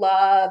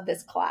loved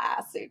this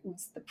class.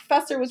 The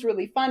professor was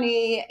really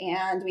funny,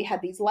 and we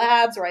had these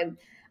labs where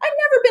I've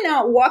never been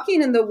out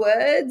walking in the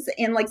woods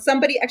and like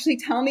somebody actually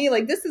tell me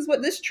like, this is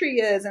what this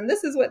tree is and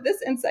this is what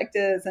this insect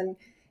is. And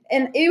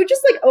it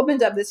just like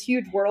opened up this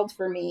huge world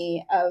for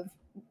me of,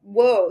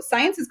 whoa,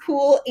 science is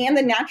cool and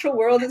the natural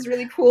world is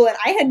really cool. And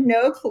I had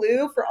no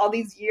clue for all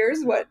these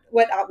years what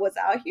was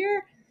out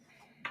here.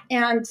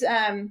 And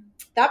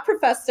that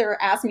professor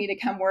asked me to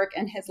come work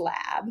in his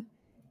lab,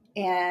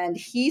 and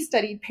he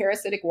studied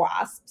parasitic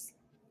wasps.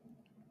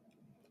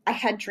 I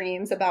had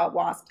dreams about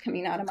wasps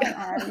coming out of my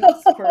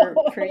arms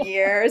for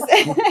years.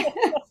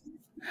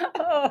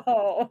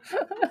 Oh.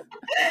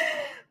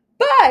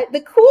 But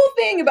the cool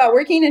thing about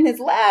working in his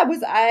lab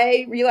was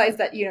I realized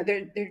that,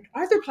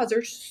 arthropods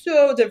are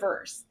so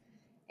diverse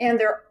and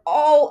they're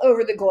all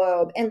over the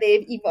globe and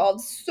they've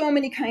evolved so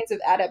many kinds of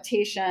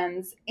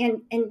adaptations,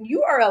 and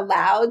you are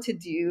allowed to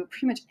do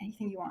pretty much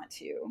anything you want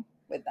to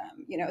with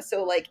them.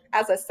 So like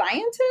as a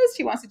scientist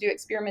who wants to do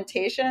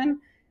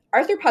experimentation,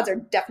 arthropods are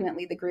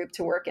definitely the group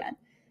to work in.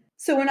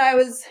 So when I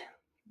was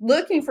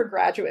looking for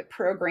graduate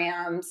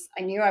programs,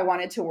 I knew I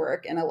wanted to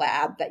work in a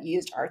lab that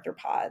used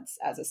arthropods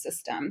as a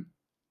system.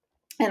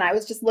 And I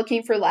was just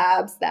looking for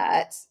labs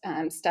that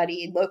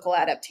studied local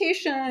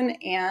adaptation.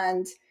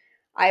 And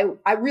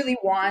I really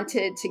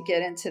wanted to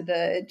get into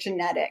the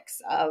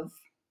genetics of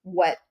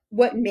what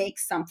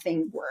makes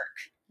something work,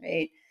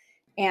 right?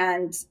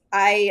 And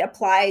I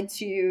applied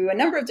to a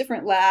number of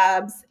different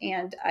labs,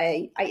 and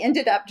I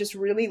ended up just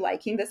really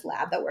liking this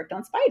lab that worked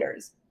on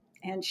spiders.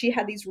 And she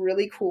had these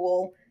really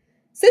cool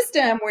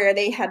system where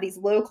they had these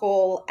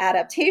local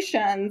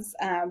adaptations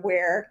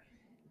where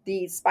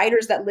the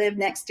spiders that lived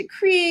next to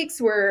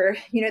creeks were,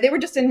 they were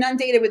just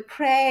inundated with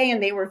prey,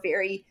 and they were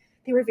very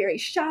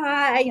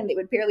shy, and they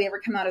would barely ever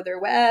come out of their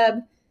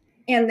web.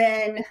 And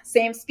then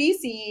same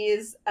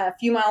species a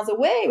few miles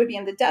away would be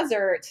in the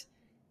desert,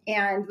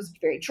 and it was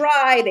very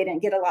dry. They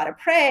didn't get a lot of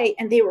prey,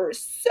 and they were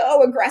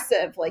so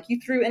aggressive. Like you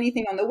threw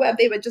anything on the web,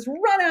 they would just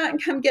run out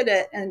and come get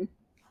it. And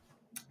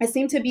it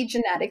seemed to be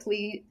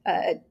genetically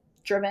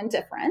driven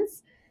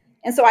difference.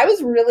 And so I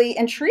was really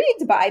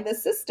intrigued by the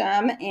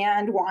system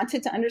and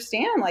wanted to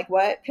understand like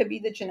what could be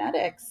the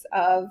genetics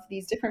of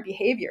these different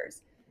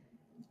behaviors.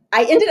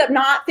 I ended up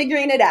not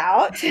figuring it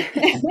out,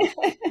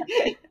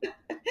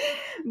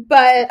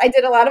 but I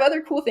did a lot of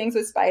other cool things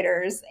with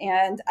spiders.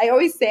 And I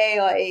always say,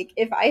 like,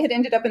 if I had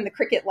ended up in the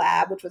cricket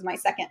lab, which was my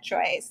second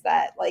choice,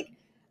 that like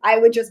I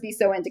would just be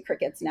so into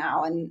crickets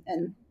now and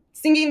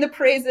singing the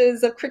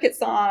praises of cricket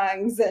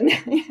songs. And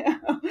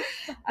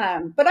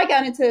but I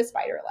got into a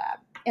spider lab.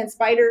 And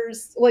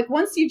spiders, like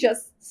once you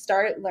just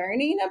start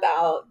learning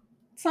about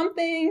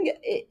something,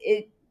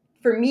 it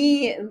for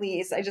me at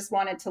least, I just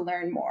wanted to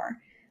learn more.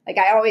 Like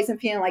I always am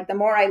feeling like the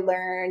more I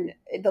learn,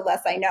 the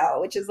less I know,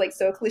 which is like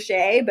so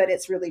cliche, but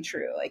it's really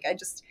true. Like I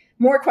just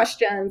more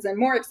questions and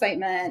more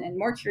excitement and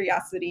more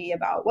curiosity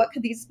about what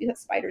could these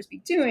spiders be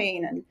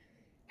doing, and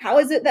how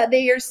is it that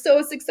they are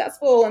so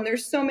successful, and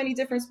there's so many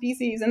different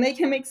species and they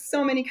can make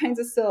so many kinds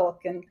of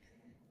silk. And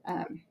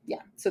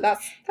so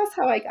that's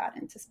how I got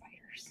into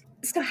spiders.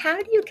 So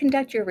how do you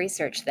conduct your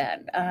research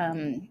then?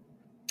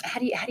 How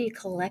do you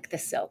collect the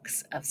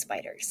silks of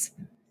spiders?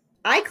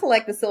 I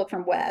collect the silk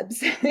from webs.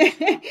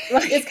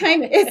 It's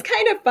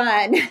kind of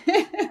fun.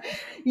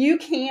 You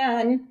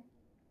can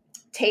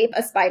tape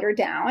a spider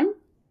down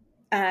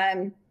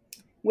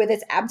with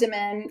its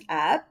abdomen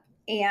up,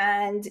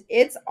 and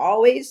it's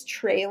always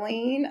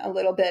trailing a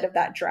little bit of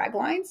that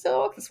dragline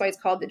silk. That's why it's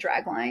called the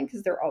dragline,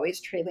 because they're always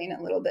trailing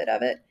a little bit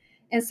of it.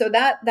 And so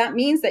that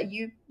means that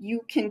you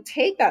can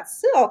take that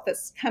silk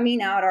that's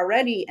coming out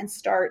already and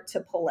start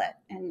to pull it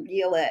and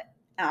reel it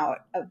out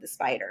of the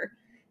spider.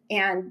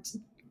 And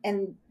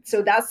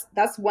so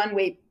that's one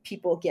way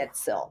people get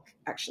silk,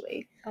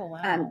 actually. Oh,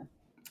 wow.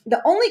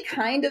 The only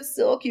kind of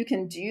silk you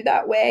can do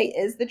that way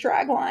is the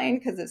dragline,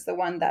 because it's the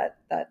one that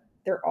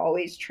they're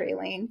always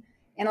trailing.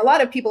 And a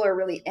lot of people are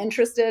really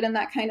interested in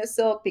that kind of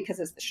silk because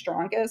it's the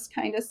strongest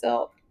kind of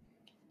silk.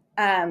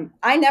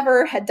 I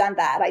never had done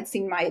that. I'd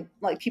seen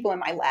people in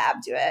my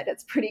lab do it.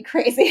 It's pretty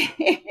crazy.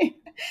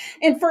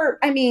 And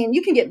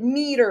you can get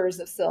meters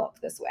of silk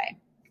this way.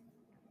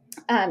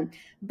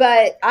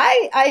 But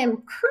I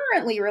am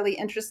currently really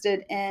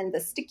interested in the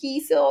sticky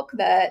silk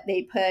that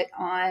they put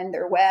on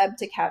their web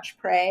to catch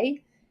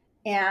prey.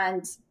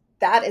 And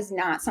that is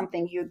not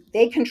something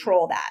they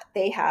control that.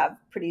 They have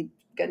pretty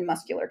good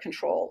muscular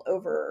control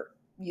over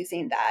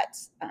using that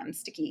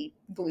sticky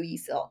gluey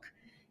silk.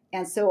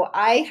 And so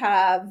I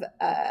have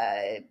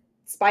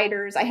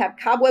spiders, I have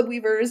cobweb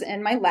weavers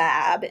in my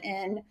lab,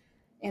 and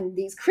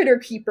these critter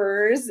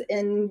keepers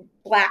in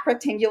black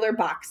rectangular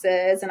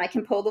boxes, and I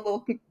can pull the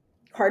little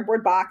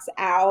cardboard box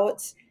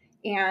out,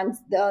 and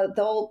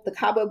the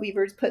cobweb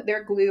weavers put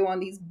their glue on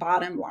these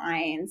bottom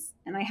lines,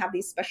 and I have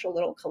these special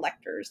little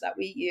collectors that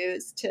we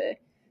use to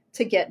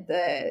get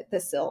the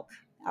silk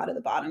out of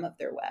the bottom of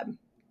their web.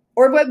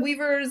 Or web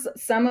weavers,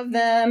 some of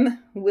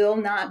them will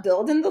not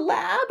build in the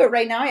lab, but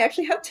right now I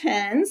actually have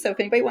 10. So if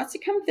anybody wants to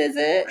come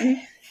visit and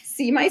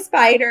see my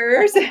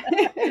spiders.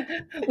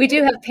 We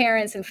do have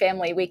parents and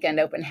family weekend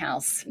open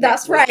house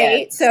That's next weekend.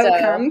 right.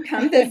 So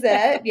come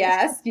visit.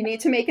 Yes, you need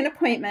to make an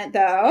appointment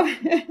though.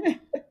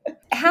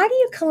 How do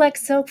you collect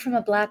silk from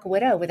a black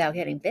widow without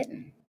getting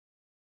bitten?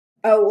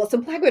 Oh, well, so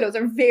black widows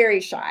are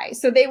very shy.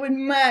 So they would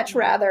much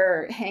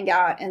rather hang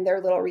out in their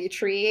little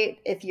retreat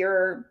if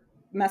you're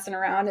messing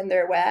around in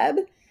their web.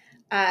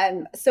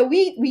 So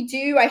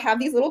I have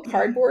these little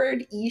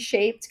cardboard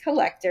E-shaped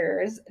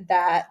collectors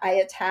that I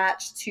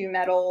attach to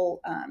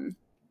metal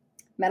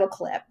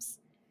clips.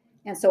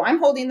 And so I'm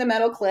holding the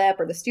metal clip,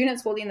 or the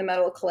student's holding the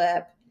metal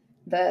clip.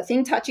 The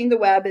thing touching the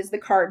web is the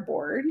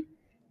cardboard.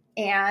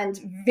 And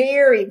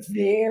very,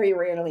 very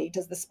rarely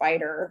does the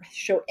spider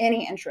show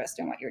any interest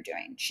in what you're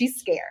doing. She's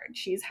scared.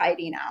 She's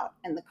hiding out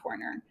in the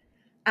corner.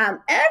 Every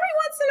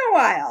once in a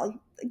while,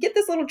 get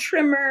this little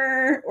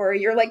trimmer, or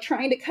you're like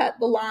trying to cut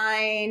the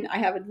line. I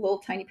have a little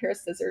tiny pair of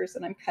scissors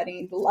and I'm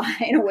cutting the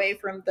line away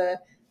from the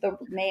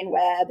main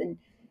web. And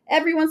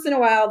every once in a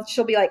while,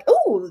 she'll be like,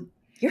 "Oh,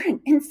 you're an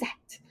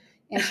insect,"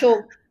 and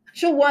she'll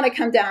want to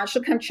come down.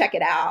 She'll come check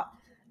it out.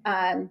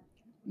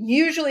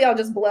 Usually, I'll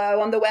just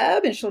blow on the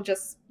web and she'll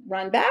just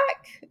run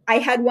back. I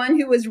had one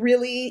who was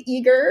really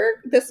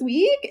eager this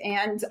week,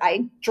 and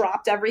I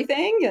dropped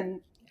everything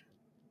and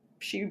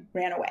she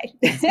ran away.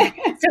 So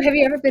have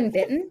you ever been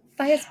bitten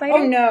by a spider?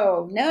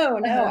 Oh, no.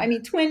 I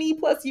mean, 20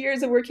 plus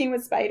years of working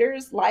with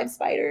spiders, live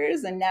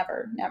spiders, and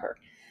never.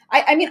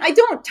 I mean, I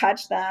don't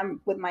touch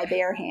them with my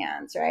bare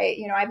hands, right?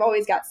 You know, I've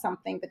always got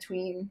something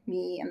between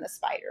me and the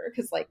spider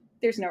because, like,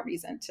 there's no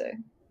reason to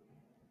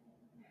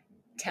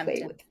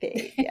play with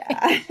fate.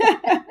 Yeah.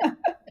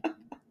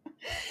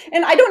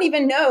 And I don't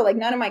even know, like,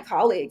 none of my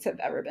colleagues have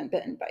ever been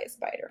bitten by a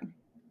spider.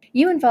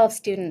 You involve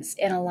students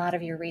in a lot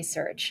of your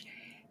research.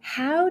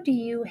 How do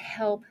you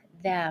help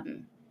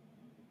them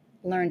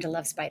learn to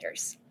love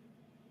spiders?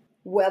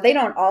 Well, they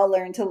don't all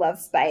learn to love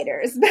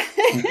spiders.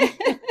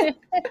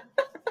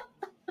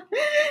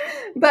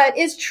 But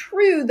it's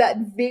true that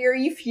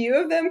very few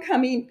of them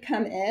come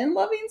in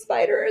loving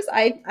spiders.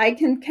 I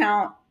can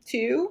count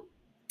 2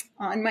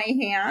 on my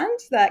hand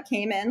that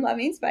came in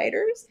loving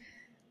spiders.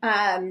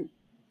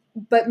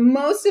 But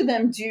most of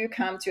them do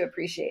come to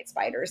appreciate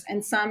spiders,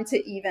 and some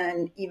to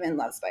even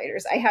love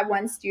spiders. I have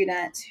one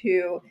student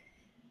who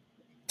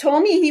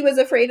told me he was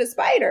afraid of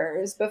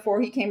spiders before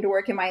he came to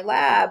work in my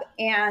lab.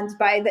 And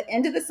by the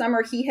end of the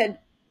summer, he had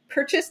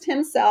purchased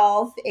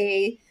himself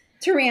a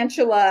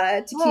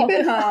tarantula to keep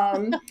at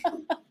home.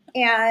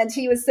 And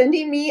he was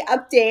sending me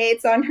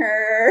updates on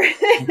her.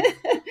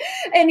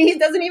 And he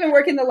doesn't even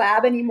work in the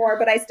lab anymore,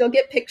 but I still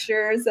get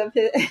pictures of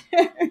his.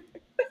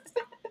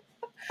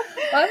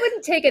 Well, I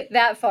wouldn't take it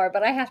that far,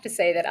 but I have to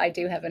say that I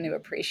do have a new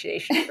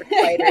appreciation for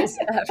spiders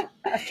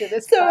after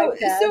this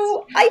podcast.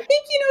 So I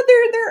think,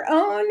 they're their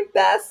own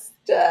best,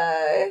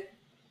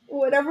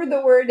 whatever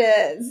the word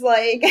is,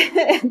 like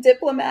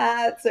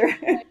diplomats or...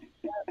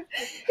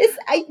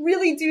 I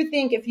really do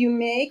think if you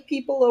make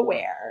people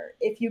aware,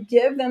 if you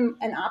give them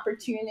an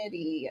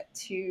opportunity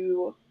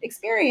to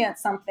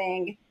experience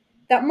something,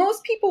 that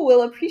most people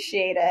will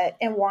appreciate it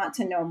and want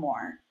to know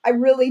more. I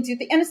really do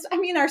think, and I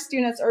mean, our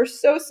students are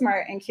so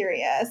smart and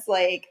curious.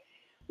 Like,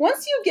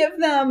 once you give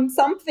them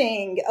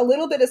something, a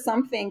little bit of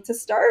something to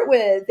start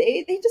with,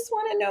 they just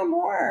want to know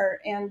more.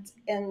 And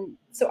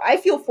so I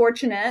feel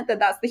fortunate that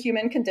that's the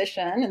human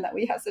condition and that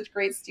we have such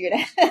great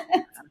students.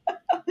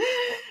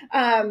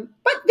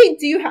 But they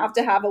do have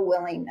to have a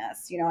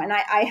willingness, and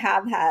I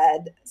have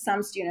had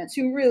some students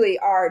who really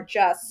are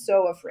just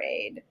so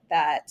afraid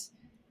that,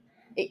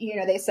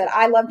 they said,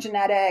 "I love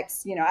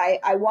genetics,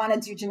 I want to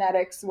do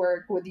genetics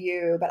work with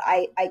you, but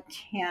I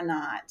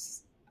cannot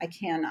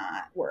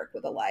work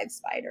with a live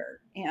spider."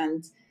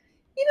 And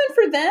even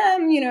for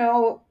them,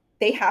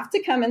 they have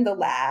to come in the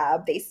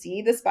lab. They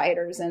see the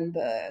spiders in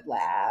the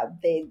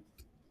lab.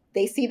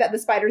 They see that the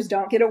spiders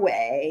don't get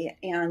away.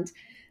 And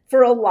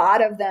for a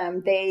lot of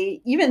them,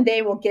 they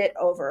will get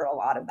over a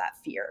lot of that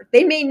fear.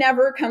 They may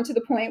never come to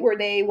the point where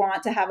they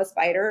want to have a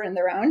spider in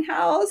their own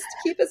house to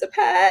keep as a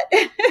pet.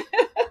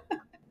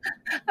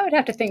 I would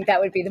have to think that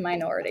would be the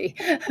minority.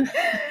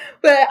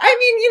 But I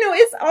mean,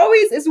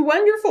 it's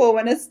wonderful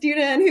when a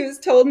student who's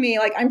told me,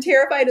 like, I'm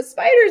terrified of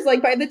spiders,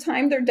 like, by the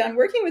time they're done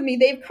working with me,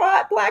 they've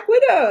caught black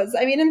widows.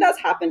 I mean, and that's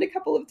happened a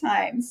couple of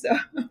times. So.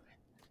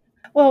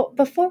 Well,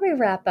 before we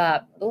wrap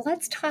up,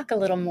 let's talk a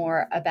little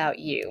more about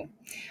you.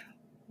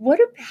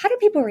 How do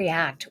people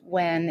react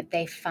when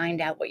they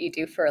find out what you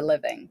do for a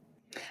living?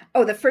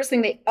 Oh, the first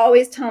thing they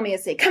always tell me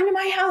is, say, come to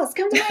my house.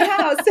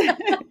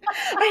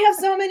 I have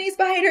so many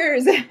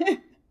spiders.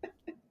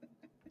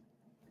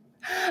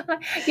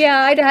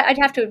 Yeah, I'd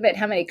have to admit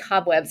how many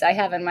cobwebs I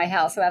have in my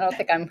house, and I don't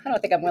think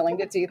I'm willing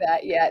to do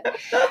that yet.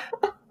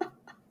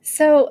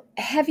 So,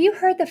 have you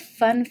heard the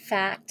fun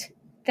fact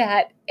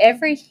that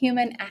every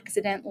human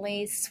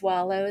accidentally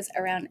swallows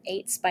around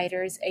 8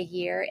 spiders a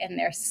year in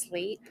their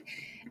sleep?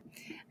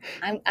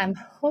 I'm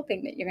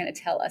hoping that you're going to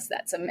tell us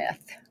that's a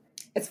myth.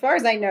 As far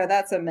as I know,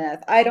 that's a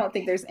myth. I don't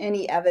think there's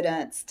any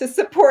evidence to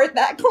support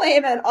that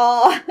claim at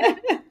all.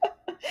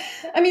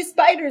 I mean,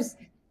 spiders,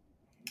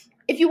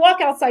 if you walk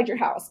outside your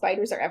house,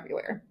 spiders are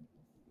everywhere.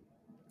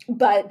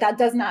 But that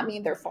does not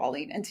mean they're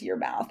falling into your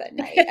mouth at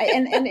night.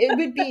 And it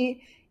would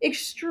be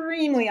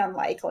extremely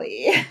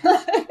unlikely.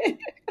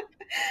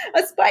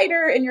 A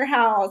spider in your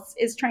house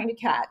is trying to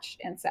catch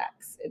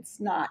insects. It's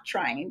not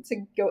trying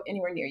to go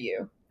anywhere near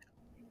you.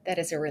 That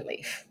is a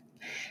relief.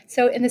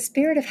 So in the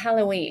spirit of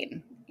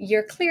Halloween,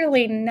 you're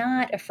clearly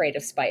not afraid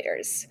of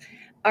spiders.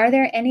 Are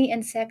there any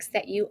insects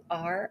that you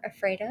are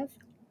afraid of?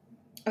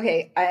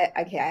 Okay,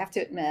 I have to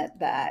admit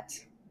that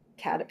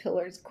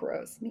caterpillars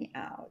gross me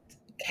out.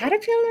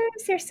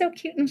 Caterpillars? They're so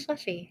cute and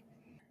fluffy.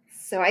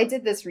 So I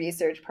did this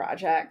research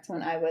project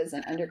when I was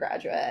an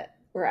undergraduate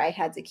where I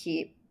had to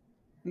keep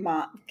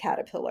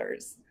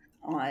caterpillars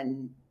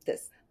on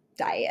this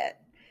diet,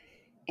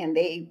 and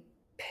they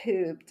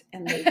pooped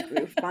and they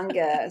grew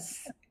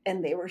fungus,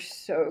 and they were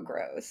so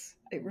gross.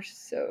 They were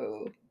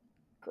so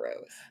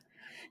gross.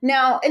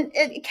 Now,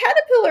 a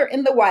caterpillar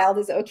in the wild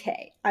is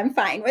okay. I'm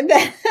fine with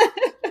that.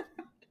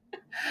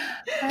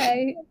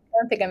 I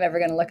don't think I'm ever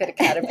going to look at a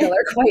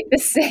caterpillar quite the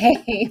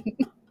same.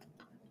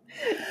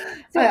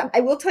 So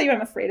I will tell you,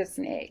 I'm afraid of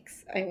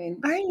snakes. I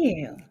mean, are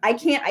you? I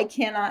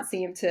cannot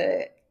seem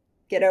to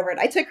get over it.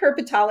 I took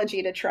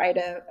herpetology to try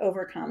to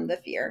overcome the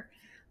fear,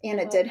 and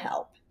it did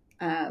help.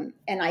 And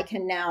I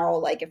can now,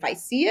 like, if I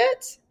see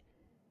it,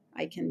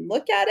 I can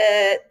look at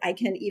it. I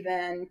can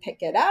even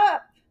pick it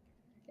up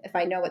if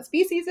I know what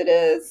species it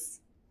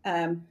is.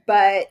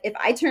 But if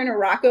I turn a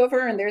rock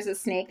over and there's a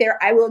snake there,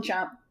 I will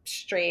jump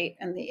straight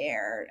in the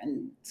air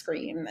and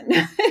scream.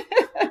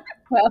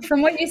 Well,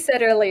 from what you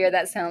said earlier,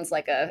 that sounds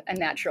like a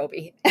natural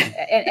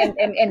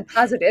and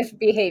positive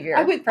behavior.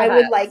 I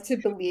would like to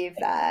believe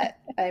that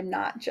I'm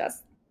not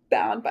just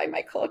bound by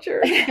my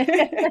culture.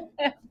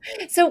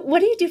 So what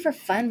do you do for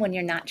fun when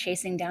you're not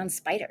chasing down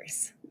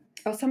spiders?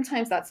 Oh,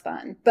 sometimes that's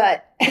fun,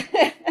 but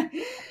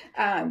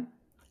I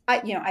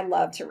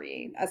love to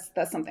read.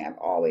 That's something I've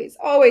always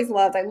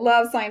loved. I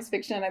love science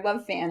fiction. I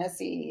love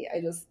fantasy.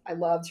 I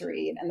love to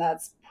read, and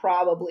that's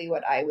probably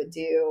what I would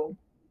do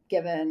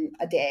given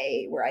a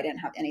day where I didn't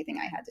have anything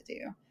I had to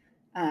do.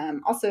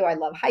 Also, I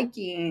love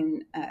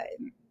hiking,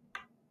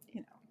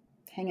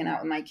 hanging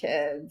out with my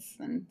kids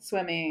and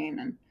swimming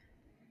and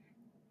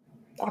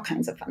all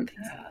kinds of fun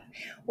things.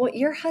 Well,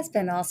 your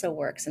husband also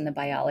works in the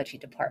biology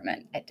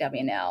department at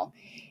WNL.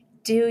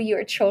 Do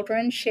your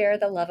children share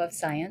the love of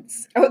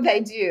science? Oh, they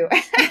do.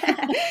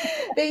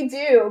 They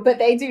do, but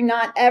they do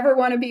not ever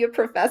want to be a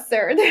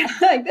professor. They're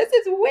like, this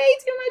is way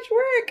too much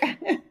work.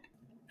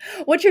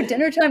 What's your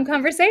dinner time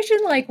conversation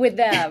like with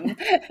them?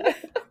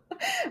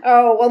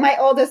 Oh, well, my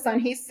oldest son,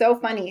 he's so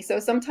funny. So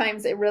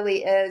sometimes it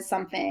really is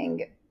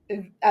something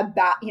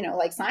about,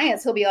 like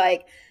science. He'll be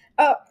like,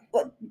 oh,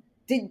 well,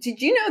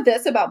 did you know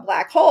this about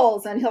black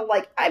holes? And he'll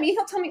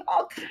tell me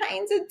all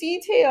kinds of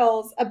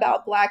details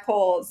about black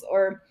holes.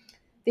 Or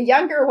the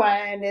younger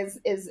one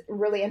is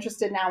really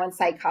interested now in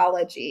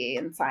psychology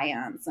and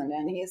science. And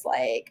then he's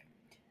like,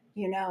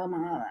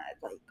 Mama,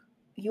 like,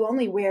 you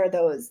only wear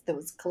those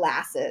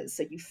glasses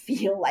so you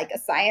feel like a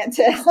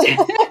scientist.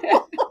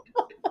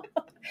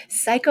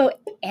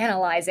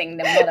 Psychoanalyzing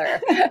the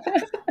mother.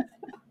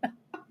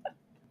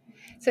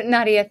 So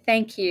Nadia,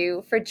 thank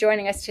you for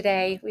joining us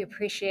today. We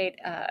appreciate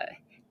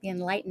the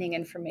enlightening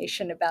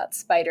information about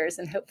spiders,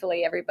 and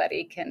hopefully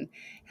everybody can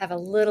have a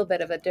little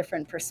bit of a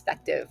different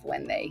perspective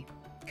when they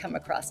come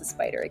across a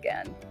spider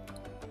again.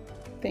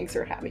 Thanks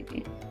for having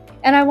me.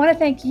 And I want to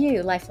thank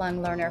you,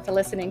 lifelong learner, for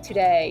listening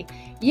today.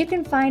 You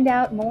can find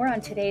out more on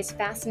today's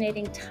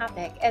fascinating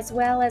topic, as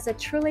well as a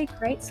truly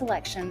great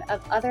selection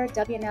of other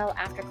WNL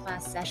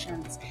after-class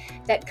sessions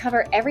that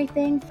cover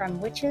everything from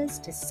witches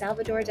to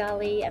Salvador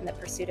Dali and the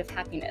pursuit of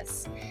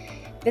happiness.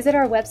 Visit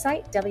our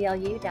website,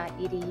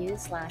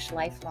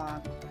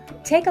 wlu.edu/lifelong.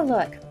 Take a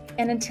look,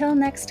 and until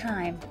next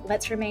time,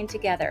 let's remain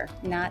together,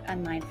 not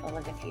unmindful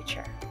of the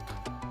future.